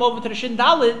gave them over to the Shin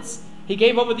Dalids. He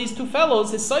gave over these two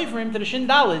fellows, his Seifrim, to the Shin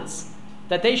Dalids,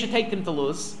 that they should take them to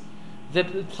Luz, the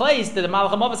place that the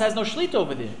Malach HaMavos has no shlit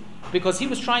over there, because he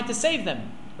was trying to save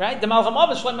them. Right? The Malach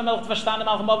HaMavos, Shlomo Melech Tvashtan, the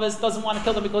Malach HaMavos doesn't want to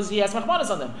kill them because he has Rachmanis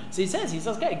on them. So he says,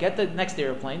 okay, get the next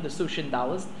airplane, the Sushin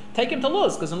Dalas, take him to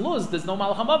Luz, because in Luz there's no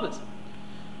Malach HaMavos.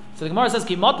 So the Gemara says,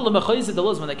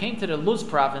 when they came to the Luz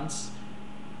province,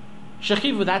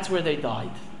 Shechivu, that's where they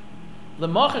died. The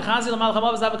next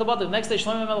day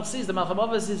Shlomo Melech sees the Malach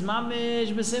HaMavos is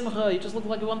mamish b'simcha. He just looked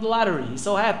like he won the lottery. He's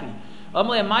so happy. What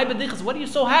are you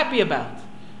so happy about?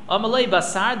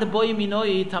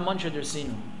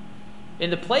 In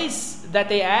the place that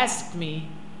they asked me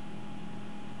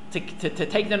to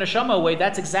take the neshama away,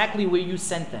 that's exactly where you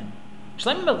sent them.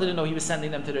 Shlomo Melech didn't know he was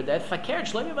sending them to their death.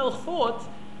 Shlomo Melech thought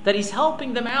that he's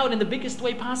helping them out in the biggest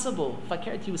way possible.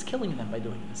 He was killing them by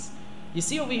doing this. You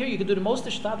see over here, you can do the most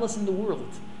shtadlis in the world.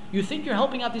 You think you're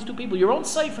helping out these two people, your own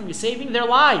seifrim, you're saving their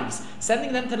lives,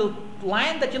 sending them to the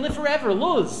land that you live forever,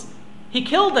 Luz. He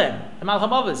killed them. The Malach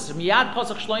HaMavos, Miyad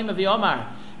Pasach Shlomo v'Yomar,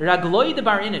 Ragloi de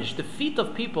Bar Inish, the feet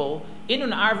of people,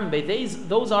 Inun Arvim Bey,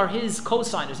 those are his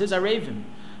co-signers, his Arevim.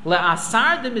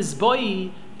 Le'asar de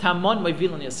Mizboi Tamon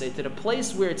Mevilon Yaseh, to the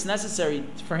place where it's necessary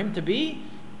for him to be,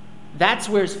 that's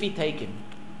where his feet take him.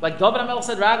 Like David HaMelech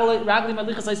said, Ragli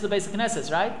Malichas Eis the Beis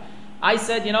Knesses, right? I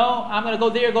said, I'm going to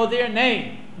go there,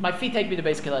 nay. My feet take me to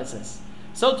Beis Knesses.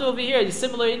 So too over here, it's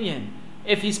similar Indian.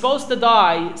 If he's supposed to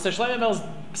die, so Shlomo Melech is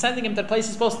sending him to the place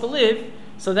he's supposed to live,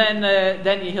 so then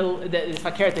he'll, if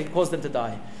I care to cause them to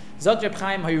die. Zog Reb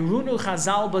Chaim, Hayrunu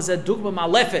Chazal Bazeh Dugba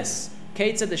Malefes.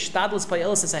 Keitze the Shtadlis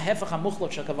Payelis is a hefach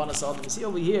hamuchlok shakavanas adam. You see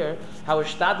over here how a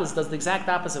Shtadlis does the exact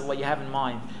opposite of what you have in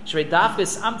mind. Shrei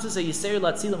dafkes amtus a yiser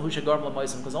latzilim hu shagarm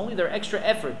lamoisim, because only their extra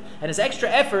effort and his extra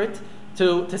effort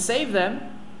to save them,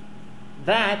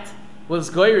 that was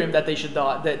goyrim that they should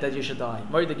die. That you should die.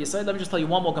 Let me just tell you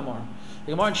one more Gemara.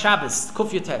 The Gemara in Shabbos,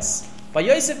 Kuf Yotes. By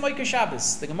Yosef Moike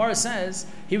Shabbos, the Gemara says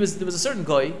there was a certain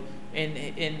guy in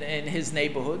his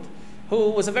neighborhood who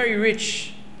was a very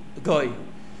rich guy.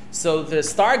 So the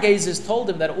stargazers told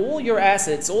him that all your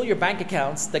assets, all your bank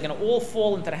accounts, they're going to all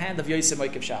fall into the hand of Yosef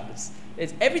Moike Shabbos.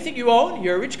 It's everything you own.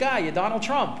 You're a rich guy. You're Donald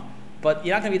Trump, but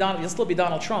you're not going to be Donald. You'll still be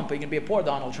Donald Trump, but you're going to be a poor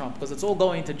Donald Trump because it's all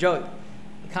going to Joey.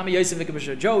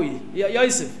 Yosef Joey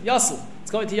Yosef Yassel.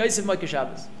 It's going to Yosef Moike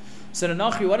Shabbos. So the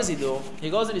Nachri, what does he do? He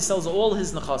goes and he sells all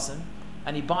his nechasim,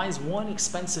 and he buys one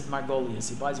expensive margolius.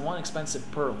 He buys one expensive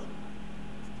pearl,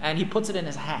 and he puts it in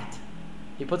his hat.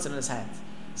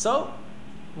 So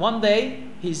one day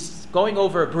he's going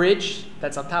over a bridge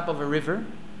that's on top of a river.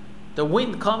 The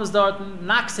wind comes down,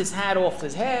 knocks his hat off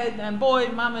his head, and boy,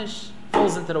 mamish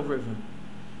falls into the river.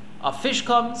 A fish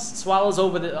comes, swallows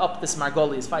up this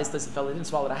margolius. Feistas, the fellow didn't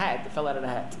swallow the hat; it fell out of the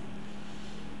hat.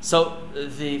 So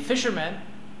the fishermen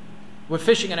were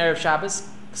fishing on Erev Shabbos,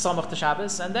 Samach to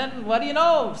Shabbos, and then what do you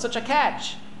know? Such a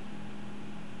catch!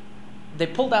 They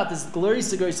pulled out this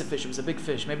glorious fish. It was a big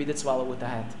fish. Maybe he did swallow it with the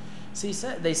hat. So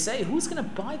they say, who's going to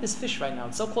buy this fish right now?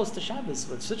 It's so close to Shabbos.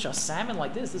 With such a salmon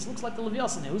like this looks like the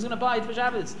Leviathan. Who's going to buy it for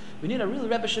Shabbos? We need a really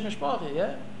Rebbe Shemesh Baruch,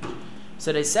 yeah?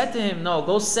 So they said to him, no,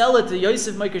 go sell it to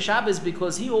Yosef Moike Shabbos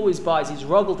because he always buys. He's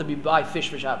ruggled to buy fish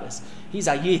for Shabbos. He's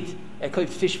a yid. He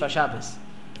cooked fish for Shabbos.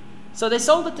 So they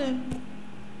sold it to him.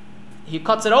 He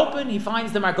cuts it open. He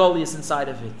finds the margolius inside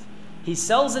of it. He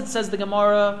sells it, says the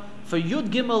Gemara, for Yud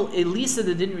Gimel Elisa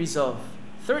the Din Rizov.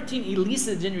 13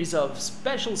 Elisa the Din Rizov.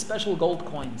 Special gold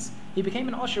coins. He became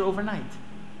an usher overnight.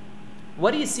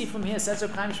 What do you see from here? Says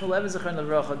Reb Chaim Shmuel Levi Zechron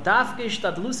Levracha. Dafke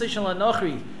shtadlusei shel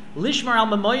hanochri lishmar al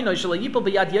memoino shel yipol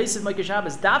b'yad Yosef Moike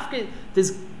Shabbos. Dafke,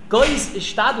 this guy's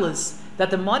shtadlus that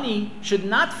the money should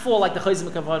not fall, like the Chayzim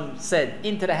Kavon said,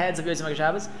 into the hands of Yosef Moike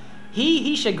Shabbos.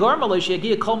 He shegor malo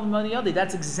sheyagia kol money yadi.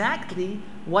 That's exactly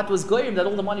what was goyim, that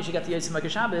all the money should get to Yosef Moike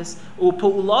Shabbos.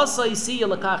 U'pu'ula so'isiya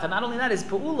l'kacha. Not only that, his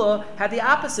pu'ula had the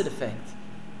opposite effect.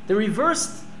 The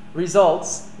reversed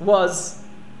results was.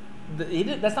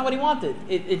 That's not what he wanted.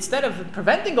 Instead of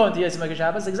preventing going to Yosef Moike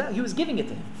Shabbos, exactly, he was giving it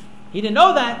to him. He didn't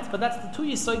know that, but that's the two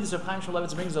yisoidis Reb Chaim Shmuel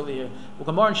Levi brings over here.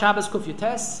 U'kamor in Shabbos kuf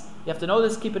yotes. You have to know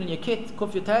this. Keep it in your kit.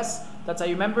 Kuf yotes. That's how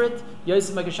you remember it.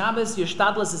 Yosef Moike Shabbos. Your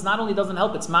shtadlis is not only doesn't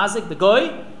help, it's mazik the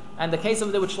goy. And the case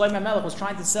over there with Shlomo Melech was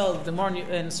trying to sell the Gemara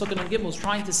in Sukkot and Gimel was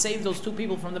trying to save those two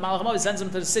people from the Malach HaMavos, sends them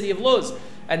to the city of Luz,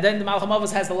 and then the Malach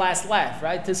HaMavos has the last laugh,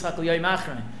 right? Tischach liyoyim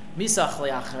achron, misach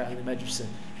liachron. The Medrash said.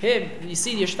 Him, you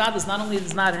see, the shtadlis not only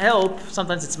does not help,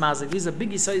 sometimes it's mazik. These are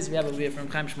big yisoidis we have over here from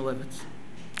Chaim Shmuel Levi.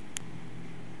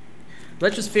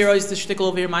 Let's just figure out the shtickle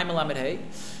over here, Maimon Lamed Hey.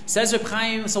 Says Reb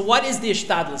Chaim, so what is the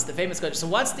ishtadlus, the famous question? So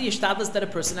what's the ishtadlus that a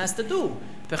person has to do?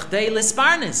 Bechdei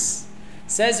lisparnis.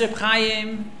 Says Reb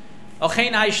Chaim,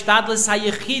 Ochein ha-ishtadlus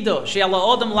ha-yechido, she'ala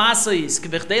odom lasois,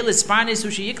 kebechdei lisparnis,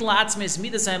 hu she'yikl la'atzmes,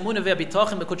 midas ha'emunah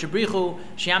ve'abitochen be'kutchebrichu,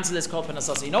 she'amtzi l'eskol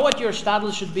penasasi. You know what your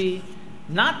ishtadlus should be?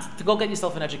 Not to go get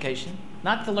yourself an education,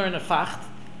 not to learn a facht.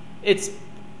 It's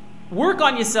work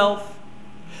on yourself,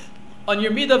 on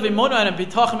your midah v'imona and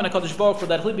bitachon and HaKadosh Baruch Hu,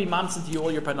 that He'll be mamsin to you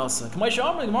all your parnasa. Kamoisha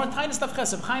Amru, the more tiny stuff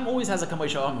chesed. Chaim always has a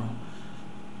Kamoisha Amru.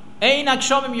 Ein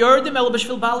akshamim yordim el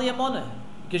b'shvil bali emona.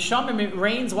 Geshamim, it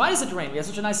rains. Why does it rain? We had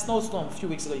such a nice snowstorm a few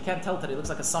weeks ago. You can't tell today. It looks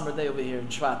like a summer day over here in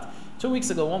Shvat. 2 weeks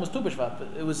ago, one was Tu B'Shvat, but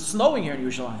it was snowing here in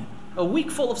Yerushalayim. A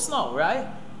week full of snow, right?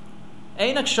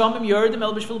 Ein akshamim yordim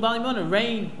el b'shvil bali emona.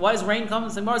 Rain. Why does rain come?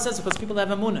 The Gemara says because people have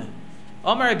emunah.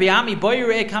 Amar Rabbi Ami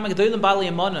boyre kam gedolim bali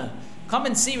emona. Come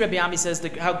and see, Rabbi Ami says,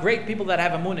 how great people that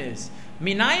have amunah is.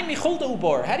 Minayim michulda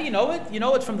ubor. How do you know it? You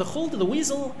know it from the chulda, the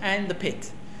weasel, and the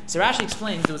pit. So Rashi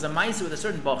explains there was a ma'aser with a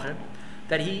certain bacher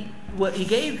that he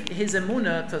gave his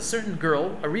amunah to a certain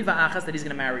girl, a riva achas, that he's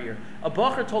going to marry her. A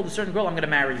bacher told a certain girl, I'm going to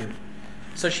marry you.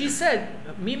 So she said,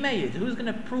 Mi mayid, who's going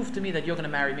to prove to me that you're going to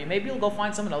marry me? Maybe you'll go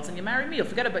find someone else and you marry me.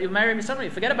 You'll marry me somebody.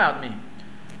 Forget about me.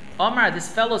 Omar, this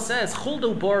fellow says,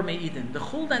 chulda ubor me'idin. The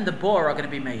chulda and the bor are going to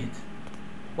be made.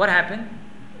 What happened?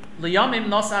 Liyamim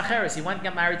nosa acheres. He went and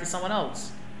got married to someone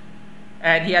else.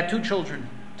 And he had 2 children,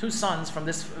 2 sons from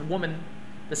this woman,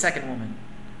 the second woman.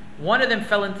 One of them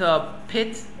fell into a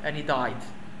pit and he died.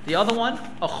 The other one,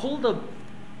 a chulda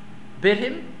bit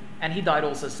him and he died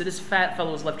also. So this fat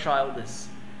fellow was left childless.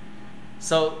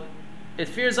 So it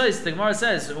fears us. The Gemara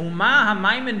says, Uma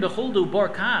ha-maimin bechuldu bor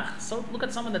kach. So look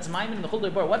at someone that's maimin in the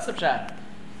chulda bor. What's the pshat?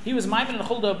 He was maimin in the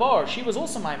chulda bor. She was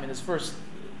also maimin, his first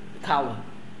kala.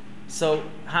 So,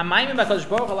 ha-maimin b'Hakadosh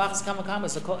Baruch Hu, alachas kama kama.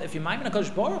 So, if you maimin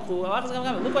HaKadosh Baruch Hu, alachas kama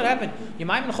kama. Look what happened. You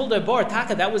maimin chulda bor,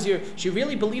 taka, that was she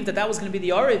really believed that was going to be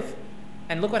the Ariv.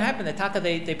 And look what happened. The taka,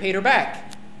 they paid her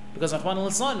back. Because Rahman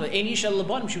al-Son, Ein Isha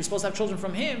Labanim, she was supposed to have children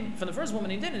from him, from the first woman,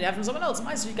 he didn't. He had from someone else.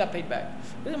 So he got paid back.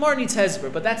 The Gemara needs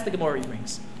Hezber, but that's the Gemara he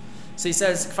brings. So he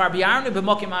says, Kfar b'yarnu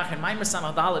b'mokim acher, Maimer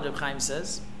Samach Daled, Reb Chaim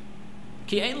says,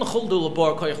 Ki ein l'chuldu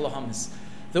l'bor koyach l'hamas.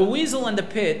 The weasel and the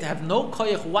pit have no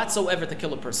koyach whatsoever to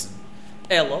kill a person.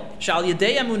 Elo, shal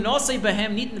yedei amunosei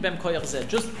behem nitin bem koyach zeh.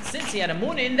 Just since he had a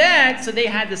moon in that, so they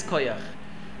had this koyach.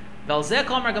 Vel zeh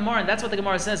kol Gemara, and that's what the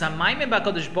Gemara says. Hamayim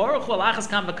b'Hakadosh Baruch Hu alachas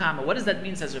kam v'kama. What does that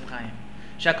mean, says Reb Chaim?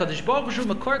 Shakadosh Baruch Hu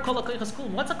makor kol hakoychas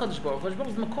kulum. What's HaKadosh Baruch Hu? HaKadosh Baruch Hu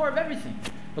is the makor of everything.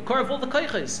 Makor of all the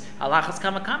koychas. Alachas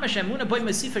kam v'kama she'emuna boi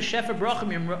mesifa shefer bracha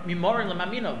mimorin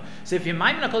l'maminov. So if you're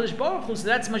maimin HaKadosh Baruch Hu, so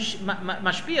that's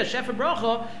mashpia shefer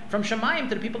bracha from Shemayim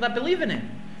to the people that believe in Him.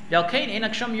 That's why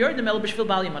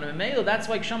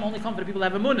Ksham only come for the people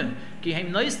that have emunah.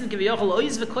 Because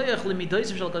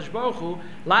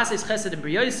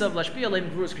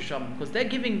they're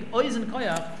giving oiz and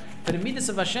koyach to the midas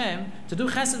of Hashem to do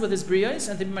chesed with his briyos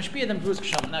and to be mashpia them brus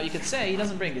ksham. Now you could say he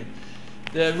doesn't bring it.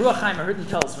 The Ruach Chaim, I heard him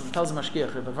tells from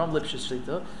Mashkiach, from Lipshus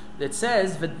Shlita, it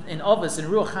says in Ovis, in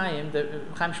Ruach Chaim, the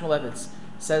Chaim Shmulevitz,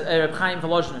 says Reb Chaim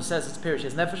Volozhiner says it's Pirish,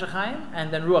 it's Nefesh Chaim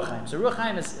and then Ruach Chaim. So Ruach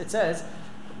Chaim it says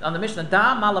on the Mishnah,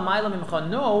 Da ma lamayla mimcha.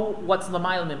 Know what's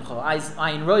lamayla mimcha.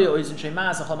 Ayin roya oizin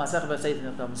sheimas achol masech v'seitin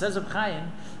yotam. Says Reb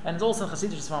Chaim, and it's also in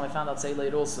Chassidish Sfarim. I found out say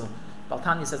later also.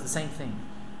 Baltanya says the same thing.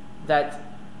 That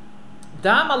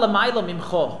Da ma lamayla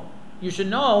mimcha. You should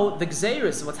know the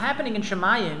gzeiris, what's happening in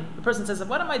Shemayim. The person says,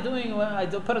 "What am I doing? Well, I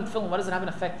put on film. What does it have an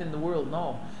effect in the world?"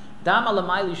 No. Da ma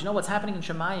lamayla. You should know what's happening in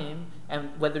Shemayim, and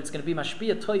whether it's going to be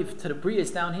mashpia toiv to the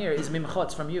briyas down here is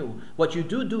mimchotz from you. What you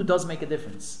do does make a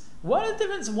difference. What a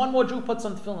difference one more Jew puts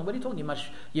on the film. What are you talking?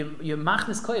 You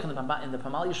machnis koich in the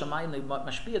Pamal Yishamayim, the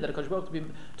mashpia that HaKadosh Baruch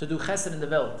Hu to do chesed in the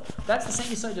world. That's the same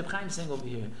Yisrael Reb Chaim saying over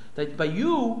here. That by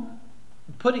you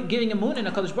giving a moon in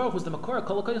HaKadosh Baruch Hu is the makor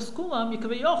kol koich skulam, you could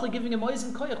be yochli giving a moiz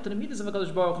and koich to the midas of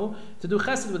HaKadosh Baruch Hu to do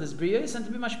chesed with his briyos and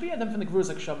to be mashpia them from the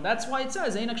gvurus HaKsham. That's why it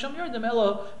says ein HaKsham yordem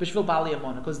elo b'shvil bali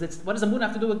amon. Because what does a moon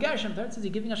have to do with Gershom? It says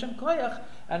you're giving Hashem koich,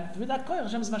 and through that koich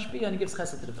Hashem is mashpia and he gives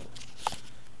chesed to the world.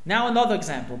 Now another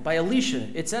example by Elisha.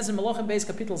 It says in Malachim Beis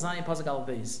Kapitel Zayin Pasuk Aleph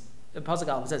Beis. Pasuk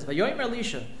Aleph says, "Vayomer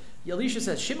Elisha." Elisha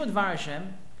says, "Shimud var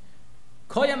Hashem,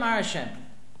 koyamar Hashem."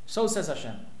 So says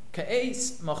Hashem.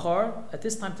 Ka'eis machar. At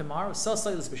this time tomorrow, saw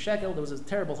soilus b'shekel. There was a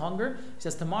terrible hunger. He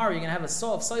says tomorrow you're going to have a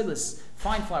saw of soilus,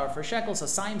 fine flour for a shekel. So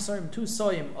saim soim 2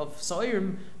 soim of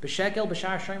soirim b'shekel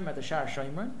b'shar shomer at the shar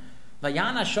shomer.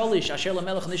 Vayana sholish asher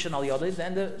lamelech nishan al yodid.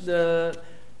 And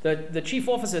the chief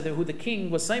officer who the king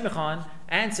was Saimach on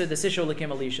answered the Sisho Lakim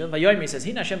Elisha. Vayomer says,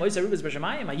 Hina Hashem oisa rubas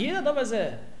b'shamayim. Ayina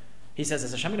dovazeh. He says,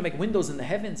 "Is Hashem going to make windows in the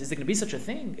heavens? Is there going to be such a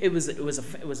thing?" It was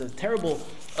a terrible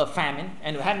famine,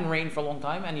 and it hadn't rained for a long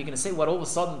time. And you're going to say, "What? All of a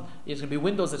sudden, there's going to be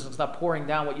windows that's going to start pouring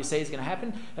down." What you say is going to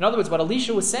happen. In other words, what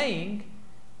Elisha was saying,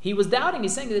 he was doubting.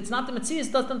 He's saying that it's not the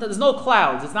Metzias. There's no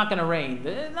clouds. It's not going to rain.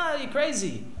 No, you're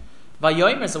crazy.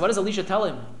 Vayomer. So what does Elisha tell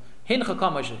him? Hincha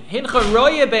kamoshe. Hincha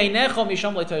roye beinecho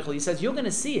misham leitochel. He says, "You're going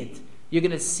to see it. You're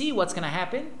going to see what's going to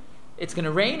happen. It's going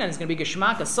to rain, and it's going to be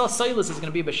geshmak. A soilus is going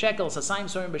to be b'shekel. Sasayim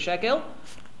sorim b'shekel,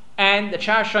 and the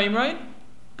char shoimroin.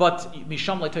 But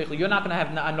misham leitochel, you're not going to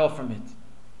have enough from it."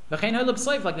 V'chein ha'ilub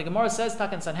soif, like the Gemara says,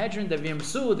 Tak and Sanhedrin, the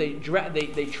v'yimsu,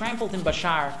 they trampled in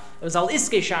Bashar. It was al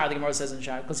iske shar, the Gemara says in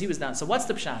Shar, because he was down. So what's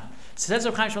the pshat? So says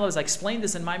Reb Chaim Shmuel, I explained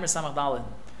this in Maimer Samach Daled,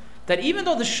 that even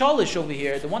though the shalish over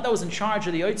here, the one that was in charge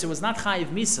of the Yotzei, was not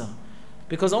chayiv misa,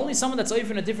 because only someone that's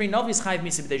over in a divrei novi is chayiv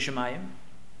misa b'dei shemayim.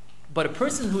 But a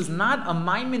person who's not a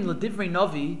maimin l'divrei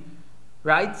novi,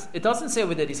 right? It doesn't say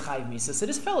over that he's chayiv misa. So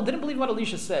this fellow didn't believe what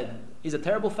Elisha said. He's a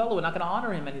terrible fellow. We're not going to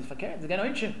honor him, and he's fakir. They're going to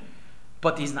inch him.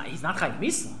 But he's not chayiv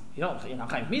misa. You're not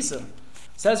chayiv misa.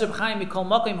 Says Reb Chaim, Mikol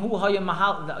Makim Hu Haya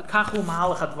Kachu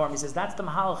Mahalach Advarim. He says that's the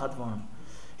Mahalach Advarim.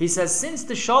 He says since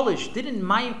the shalish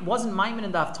wasn't maimin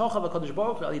in the Avtocha of Hakadosh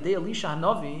Baruch Hu Alidei Elisha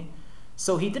Hanavi,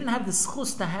 so he didn't have the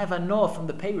schus to have a no from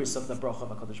the peiros of the bracha of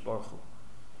Hakadosh Baruch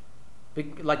Hu.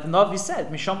 Like the Navi said,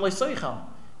 Misham Leisoicham.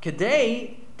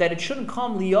 Kedei, that it shouldn't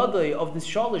come liyadai of this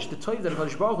shalish, the toiv that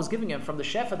Hakadosh Baruch Hu was giving him from the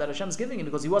shefa that Hashem is giving him,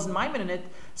 because he wasn't maimin in it,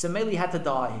 so Meli had to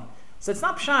die. So it's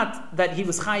not pshat that he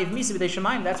was chayiv misa b'dei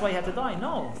shemayim, that's why he had to die.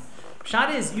 No.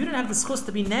 Pshat is, you didn't have the schus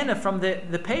to be nena from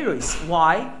the peiros.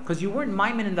 Why? Because you weren't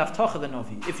maimin in the avtocha the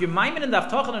Navi. If you're maimin in the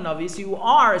avtocha the Navi, so you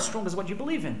are as strong as what you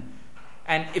believe in.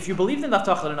 And if you believed in the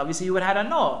avtocha the Navi, so you would have had a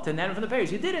no to nena from the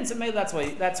peiros. You didn't, so maybe that's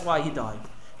why he died.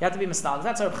 He had to be mistal.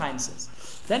 That's what Reb Chaim says.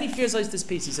 Then he fears this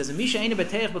piece. He says, "Misha eina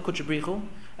beteich b'kutchabrichu,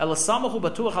 ela samachu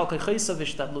batuach al keichesa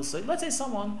v'shtadlusay." Let's say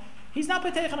someone, he's not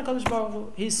beteich on HaKadosh Baruch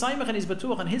Hu. He's saimach and he's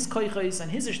batuach and his koiches and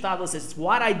his ishtadlus. It's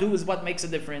what I do is what makes a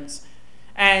difference,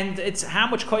 and it's how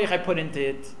much koich I put into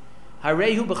it.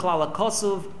 Harehu b'chlal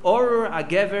hakosov orur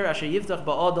agever asher yivtach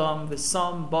ba'adam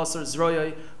v'sam basar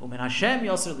zroyoy u'min Hashem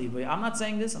yoser liboy. I'm not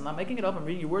saying this. I'm not making it up. I'm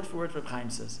reading you word for word. Reb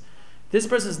Chaim says. This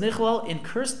person is nichlal, in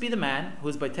cursed be the man who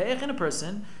is baiteich in a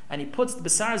person, and he puts the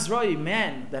besar zroi,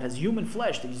 man that has human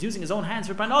flesh, that he's using his own hands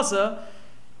for parnasa,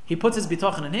 he puts his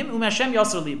bitachon in him, Hashem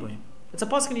yasser liboy. It's a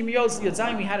pasuk in Yirmiyah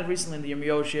Yodzayim, we had it recently in the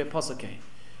Yirmiyah Shir pasukei.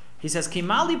 He says,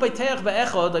 Kimali baiteich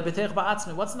be'echod, like baiteich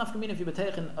ba'atzmi. What's enough mean if you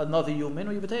baiteich in another human,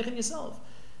 or you baiteich in yourself?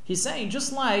 He's saying,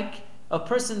 just like a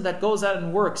person that goes out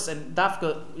and works, and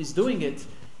dafka is doing it,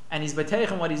 and he's beteich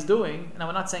in what he's doing. Now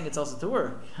we're not saying it's also to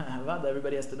work.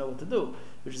 Everybody has to know what to do.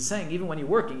 Which is saying even when you're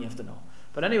working, you have to know.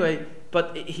 But anyway,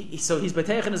 so he's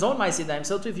beteich in his own ma'aseh.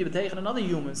 So too, if you beteich in another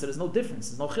human, so there's no difference.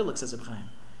 There's no chiluk, says Reb Chaim.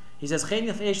 He says, "Chen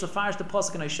yafeish lefarish the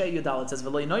pasuk in Hoshea Yudal." It says,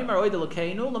 "V'lo yinoymer oida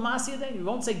lokeinu l'ma'aseh yadayim." You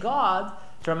won't say God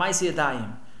to our ma'aseh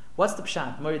yadayim. What's the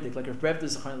pshat? Moridik, like Rav Brev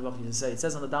used to say. It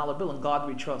says on the dollar bill, "In God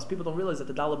we trust." People don't realize that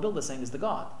the dollar bill they're saying is the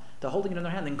God. They're holding it in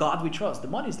their hand. In God we trust. The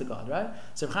money is the God, right?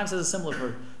 So Reb Chaim says a similar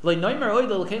word. A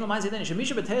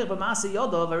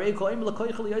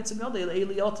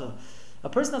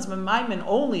person that's maimin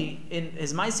only in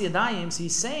his ma'aseh yadayim,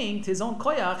 he's saying to his own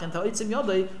koyach and to oitzim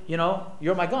yodai,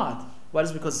 you're my God. What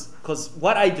is because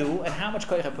what I do and how much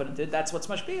koyach I put into it, that's what's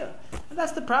mashpia. And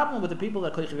that's the problem with the people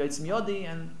that koyach yotzim yodi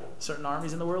and certain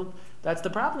armies in the world. That's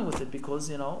the problem with it, because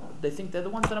they think they're the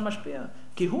ones that are mashpia.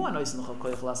 Ki hu anois nochal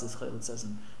koyach lasis chayil, it says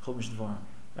in Chumash Dvarim,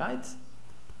 right?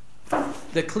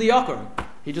 The kliyokor,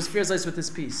 he just fears us with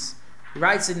this piece. He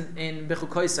writes in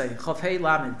Bechukoisai Chavhei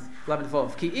Lamed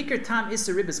Vov Ki Iker Tam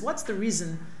Iser Ribis. What's the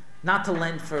reason not to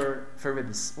lend for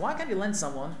ribis? Why can't you lend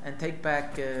someone and take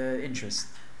back interest?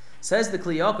 Says the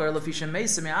Kliyokar,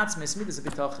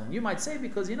 you might say,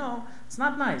 because it's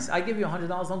not nice. I give you $100,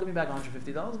 don't give me back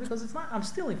 $150 because it's not. I'm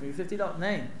stealing from you $50.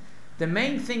 Nay. The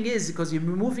main thing is because you're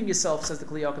removing yourself, says the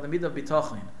Kliyokar, the midah of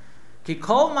bitachon. Ki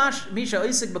kol misha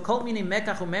oisik b'kol mini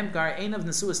mekach u'memkar einav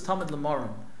nesuas tamid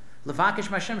l'morim levakish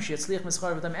mashem sheyatzliach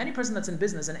mischar v'dam. Any person that's in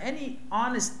business, and any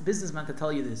honest businessman could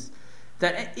tell you this,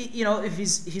 that if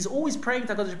he's always praying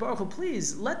to HaKadosh Baruch Hu,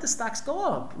 please let the stocks go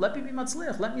up, let me be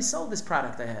matzliach, let me sell this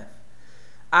product I have.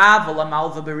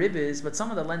 But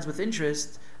someone that lends with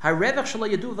interest,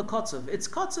 it's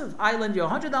kotzav. I lend you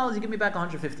 $100, you give me back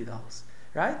 $150,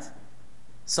 right?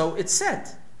 So it's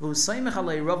set. He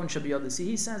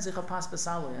says,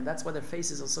 and that's why their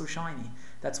faces are so shiny.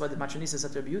 That's why the Machonisa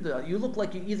said to Rabbi Yehuda, you look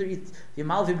like you either eat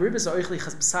malvi beribis or oichli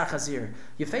b'sar chazir.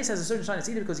 Your face has a certain shine. It's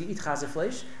either because you eat chazer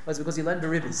flesh or it's because you lend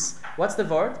beribis. What's the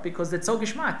word? Because they're so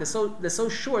gishmak. They're so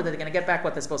sure that they're going to get back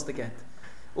what they're supposed to get.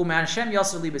 U'man Hashem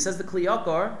yasser liba. Says the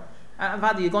Kliyakar, And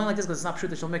Vadi, you're going like this because it's not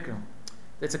Pshuta Shel Mikra.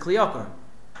 It's a Kliyokar.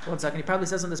 1 second, he probably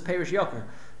says on this Perish Yoker,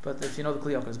 but if you know the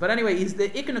Kliyokars. But anyway, the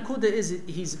Ikar Nakuda is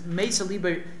he's Mesa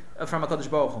Liber from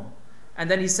HaKadosh Baruch Hu. And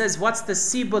then he says, what's the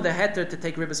Siba, the Heter, to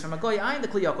take ribbis from a Goy? I in the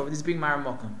Kliyokar, he's being Maram.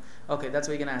 Okay, that's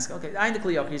what you're going to ask. Okay, I in the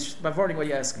Kliyokar, he's avoiding what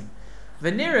you're asking.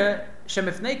 Venira,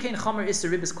 Shemifnei Kein Chomer Issa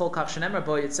Ribbis Kol Kach Shenemar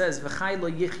Boy, it says, V'chai Lo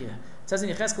Yichya. It says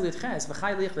in Yecheskel Yitches,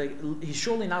 V'chai Lo Yichya, he's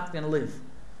surely not going to live.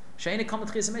 She'ene come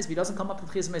with Chiyas HaMesim, he doesn't come up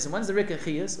with Chiyas HaMesim. When's the Rikah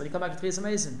Chiyas? When he come back with Chiyas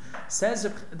HaMesim.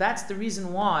 Says, that's the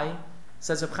reason why,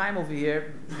 says Reb Chaim over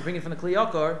here, bringing from the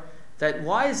Kliyokar, that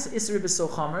why is Issa Ribbis so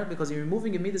Chomer? Because you're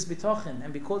removing a Midas Bitachon,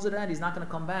 and because of that, he's not going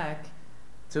to come back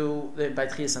to the by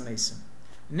Chiyas HaMesim.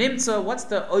 Nimtza, what's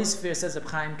the oisfir, says Reb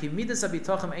Chaim, ki Midas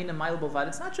HaBitachon ein a mile bovad.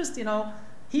 It's not just,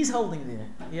 he's holding there.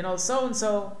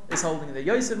 So-and-so is holding there.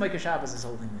 Yosef Micah Shabbos is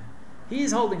holding there.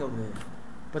 He's holding over there.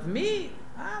 But me,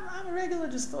 I'm a regular,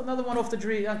 just another one off the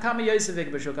street. I'm Kama Yosef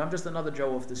Bashuk. I'm just another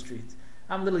Joe off the street.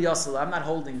 I'm little Yossel. I'm not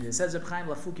holding this. Says Reb Chaim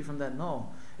Lafuki from that.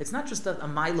 No. It's not just a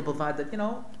mile bovad that,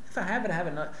 if I have it, I have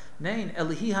it. Nein,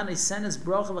 Elihi hanesenes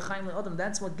bracha v'chaim le'adam.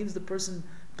 That's what gives the person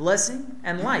blessing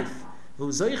and life.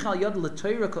 And through that,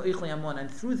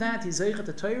 he's zoich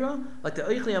the Torah like the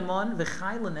oichli amon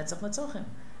v'chai lenetzach netzachim,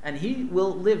 and he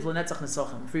will live lenetzach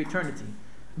netzachim for eternity.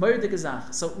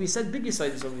 So we said big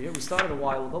yisoides over here. We started a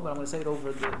while ago, but I'm going to say it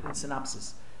over the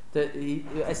synopsis.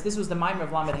 This was the Maimer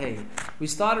of Lamed Hey. We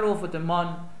started off with the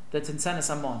mon that's in Senes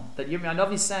Amon that Yirmiyah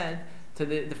Novi said to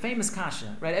the famous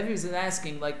kasha. Right? Everyone's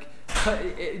asking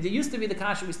there used to be the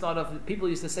kasha we started off. People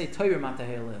used to say Torah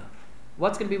Matahela.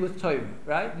 What's going to be with Torah,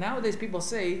 right? Nowadays people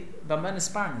say, Baman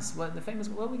Isparnis. What the famous,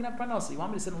 we can have Pranos. You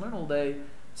want me to sit and learn all day?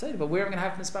 Say it, but where am I going to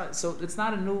have Nisparnis? So it's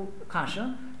not a new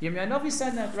kasha. Yirmiyah Novi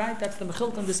said that, right? That's the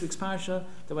Mechilton this week's parsha.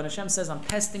 That when Hashem says, I'm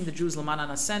testing the Jews, Laman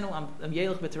Anasenu, I'm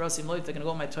Yelich B'Terasim Lo, if they're going to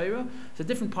go on my Torah. So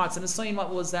different parts. And the saying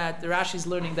what was that? The Rashi's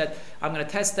learning that I'm going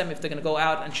to test them if they're going to go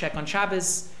out and check on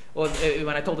Shabbos. Or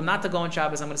when I told them not to go on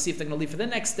Shabbos, I'm going to see if they're going to leave for the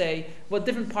next day. What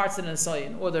different parts in the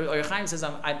Nesayin? Or Yechaim says,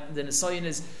 the Nesayin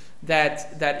is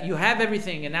that you have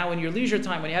everything, and now in your leisure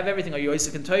time, when you have everything, are you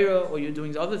Isaac and Torah, or you're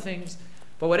doing other things?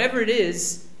 But whatever it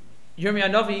is,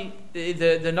 Yirmiyah Novi,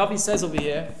 the Novi says over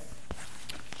here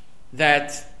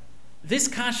that this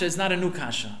kasha is not a new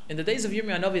kasha. In the days of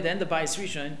Yirmiyah Novi, the end of Bayis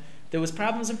Rishon, there was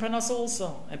problems in Parnasa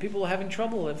also, and people were having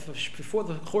trouble. Before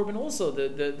the Korban also,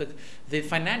 the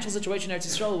financial situation in Eretz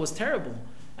Yisrael was terrible,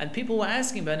 and people were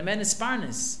asking, "But men is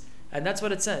Parnas," and that's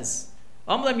what it says.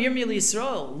 Amlam Yirmiyah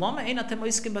Yisrael, Lama ein atem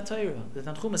oiskim b'Torah. The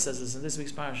Tanchuma says this in this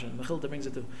week's parasha. Mechilta brings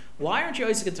it too. Why aren't you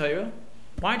oisik in Torah?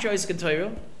 Why aren't you oisik in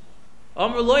Torah?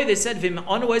 Amr loy, they said, "Vim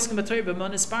anu oiskim b'Torah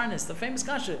b'man is Parnas." The famous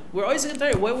kasha. We're oisik in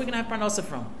Torah. Where are we going to have Parnasa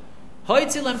from? He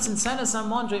took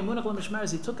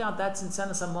out that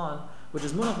Tzinsenes Amon, which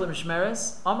is Munach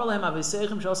L'Mishmeres. Amar lehem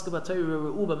aviseichem sh'oska b'Torah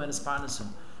re'u b'menes parnasu.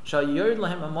 Shall yerd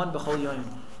lehem amon b'chol yoyim.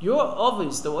 Your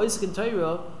ovis, the oisik in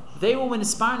Torah, they were in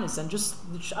Isparnis, and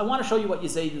I want to show you what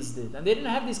Yezeidas did. And they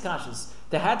didn't have these kashas.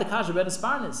 They had the kasha ben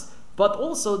Isparnis, but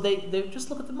also they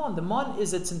just look at the mon. The mon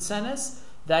is a Tzinsenes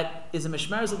that is a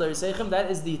Mishmeres L'Riseichem.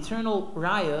 That is the eternal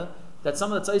raya that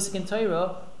some of the oisik in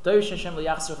Torah. And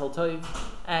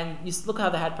you look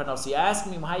how they had Parnasa. You ask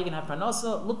me how you can have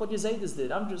Parnasa. Look what Yezeidas did.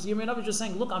 Yirmiyah Novi just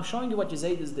saying, look, I'm showing you what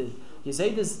Yezeidas did.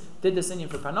 Yezeidas did this Indian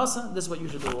for Parnasa. This is what you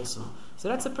should do also. So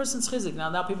that's a person's chizik.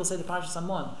 Now people say the Parshas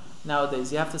Amon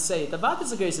nowadays. You have to say it. The Vat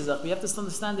is a great chizak, but you have to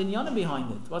understand the Inyanim behind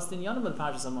it. What's the Inyanim of the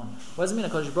Parshas Amon? What does it mean?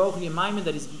 HaKadosh Baruch Hu Yemaimin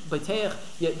that he's Beiteach,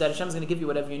 that Hashem is going to give you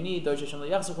whatever you need.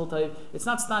 It's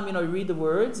not stam, you read the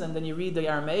words and then you read the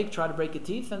Aramaic, try to break your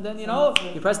teeth, and then you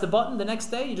press the button the next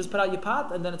day. You just put out your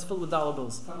pot and then it's filled with dollar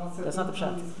bills. That's not the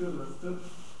pshat.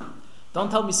 Don't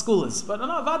tell me school is. But no,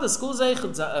 Avada, school is a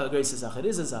great zach. It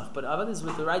is a zach. But Avada is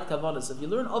with the right kavanas. If you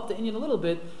learn up the Indian a little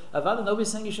bit, Avada, nobody's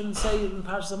saying you shouldn't say it in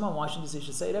Parashas Amon. Why shouldn't you say you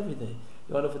should say it every day?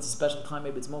 You know, if it's a special time,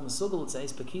 maybe it's more Masugel, it's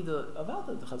Eis Pekida,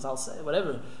 Avada, the Chazal say,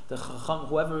 whatever. The Chacham,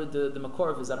 whoever the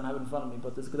Makorov is, I don't have it in front of me,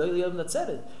 but there's Gedolei Yom that said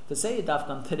it. To say it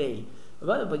Dafkan today.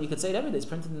 But you could say it every day. It's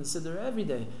printed in the Siddur every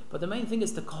day. But the main thing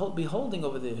is to be holding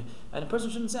over there. And a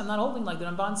person shouldn't say, I'm not holding like the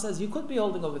Ramban says. You could be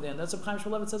holding over there. And that's what Chaim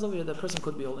Shmulevitz says over here. That person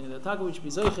could be holding there. Taga, we should be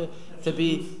zoiche to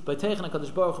be B'teich and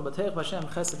HaKadosh Baruch Hu, B'teich B'Hashem,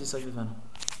 Chesed Yisrael Yivenu.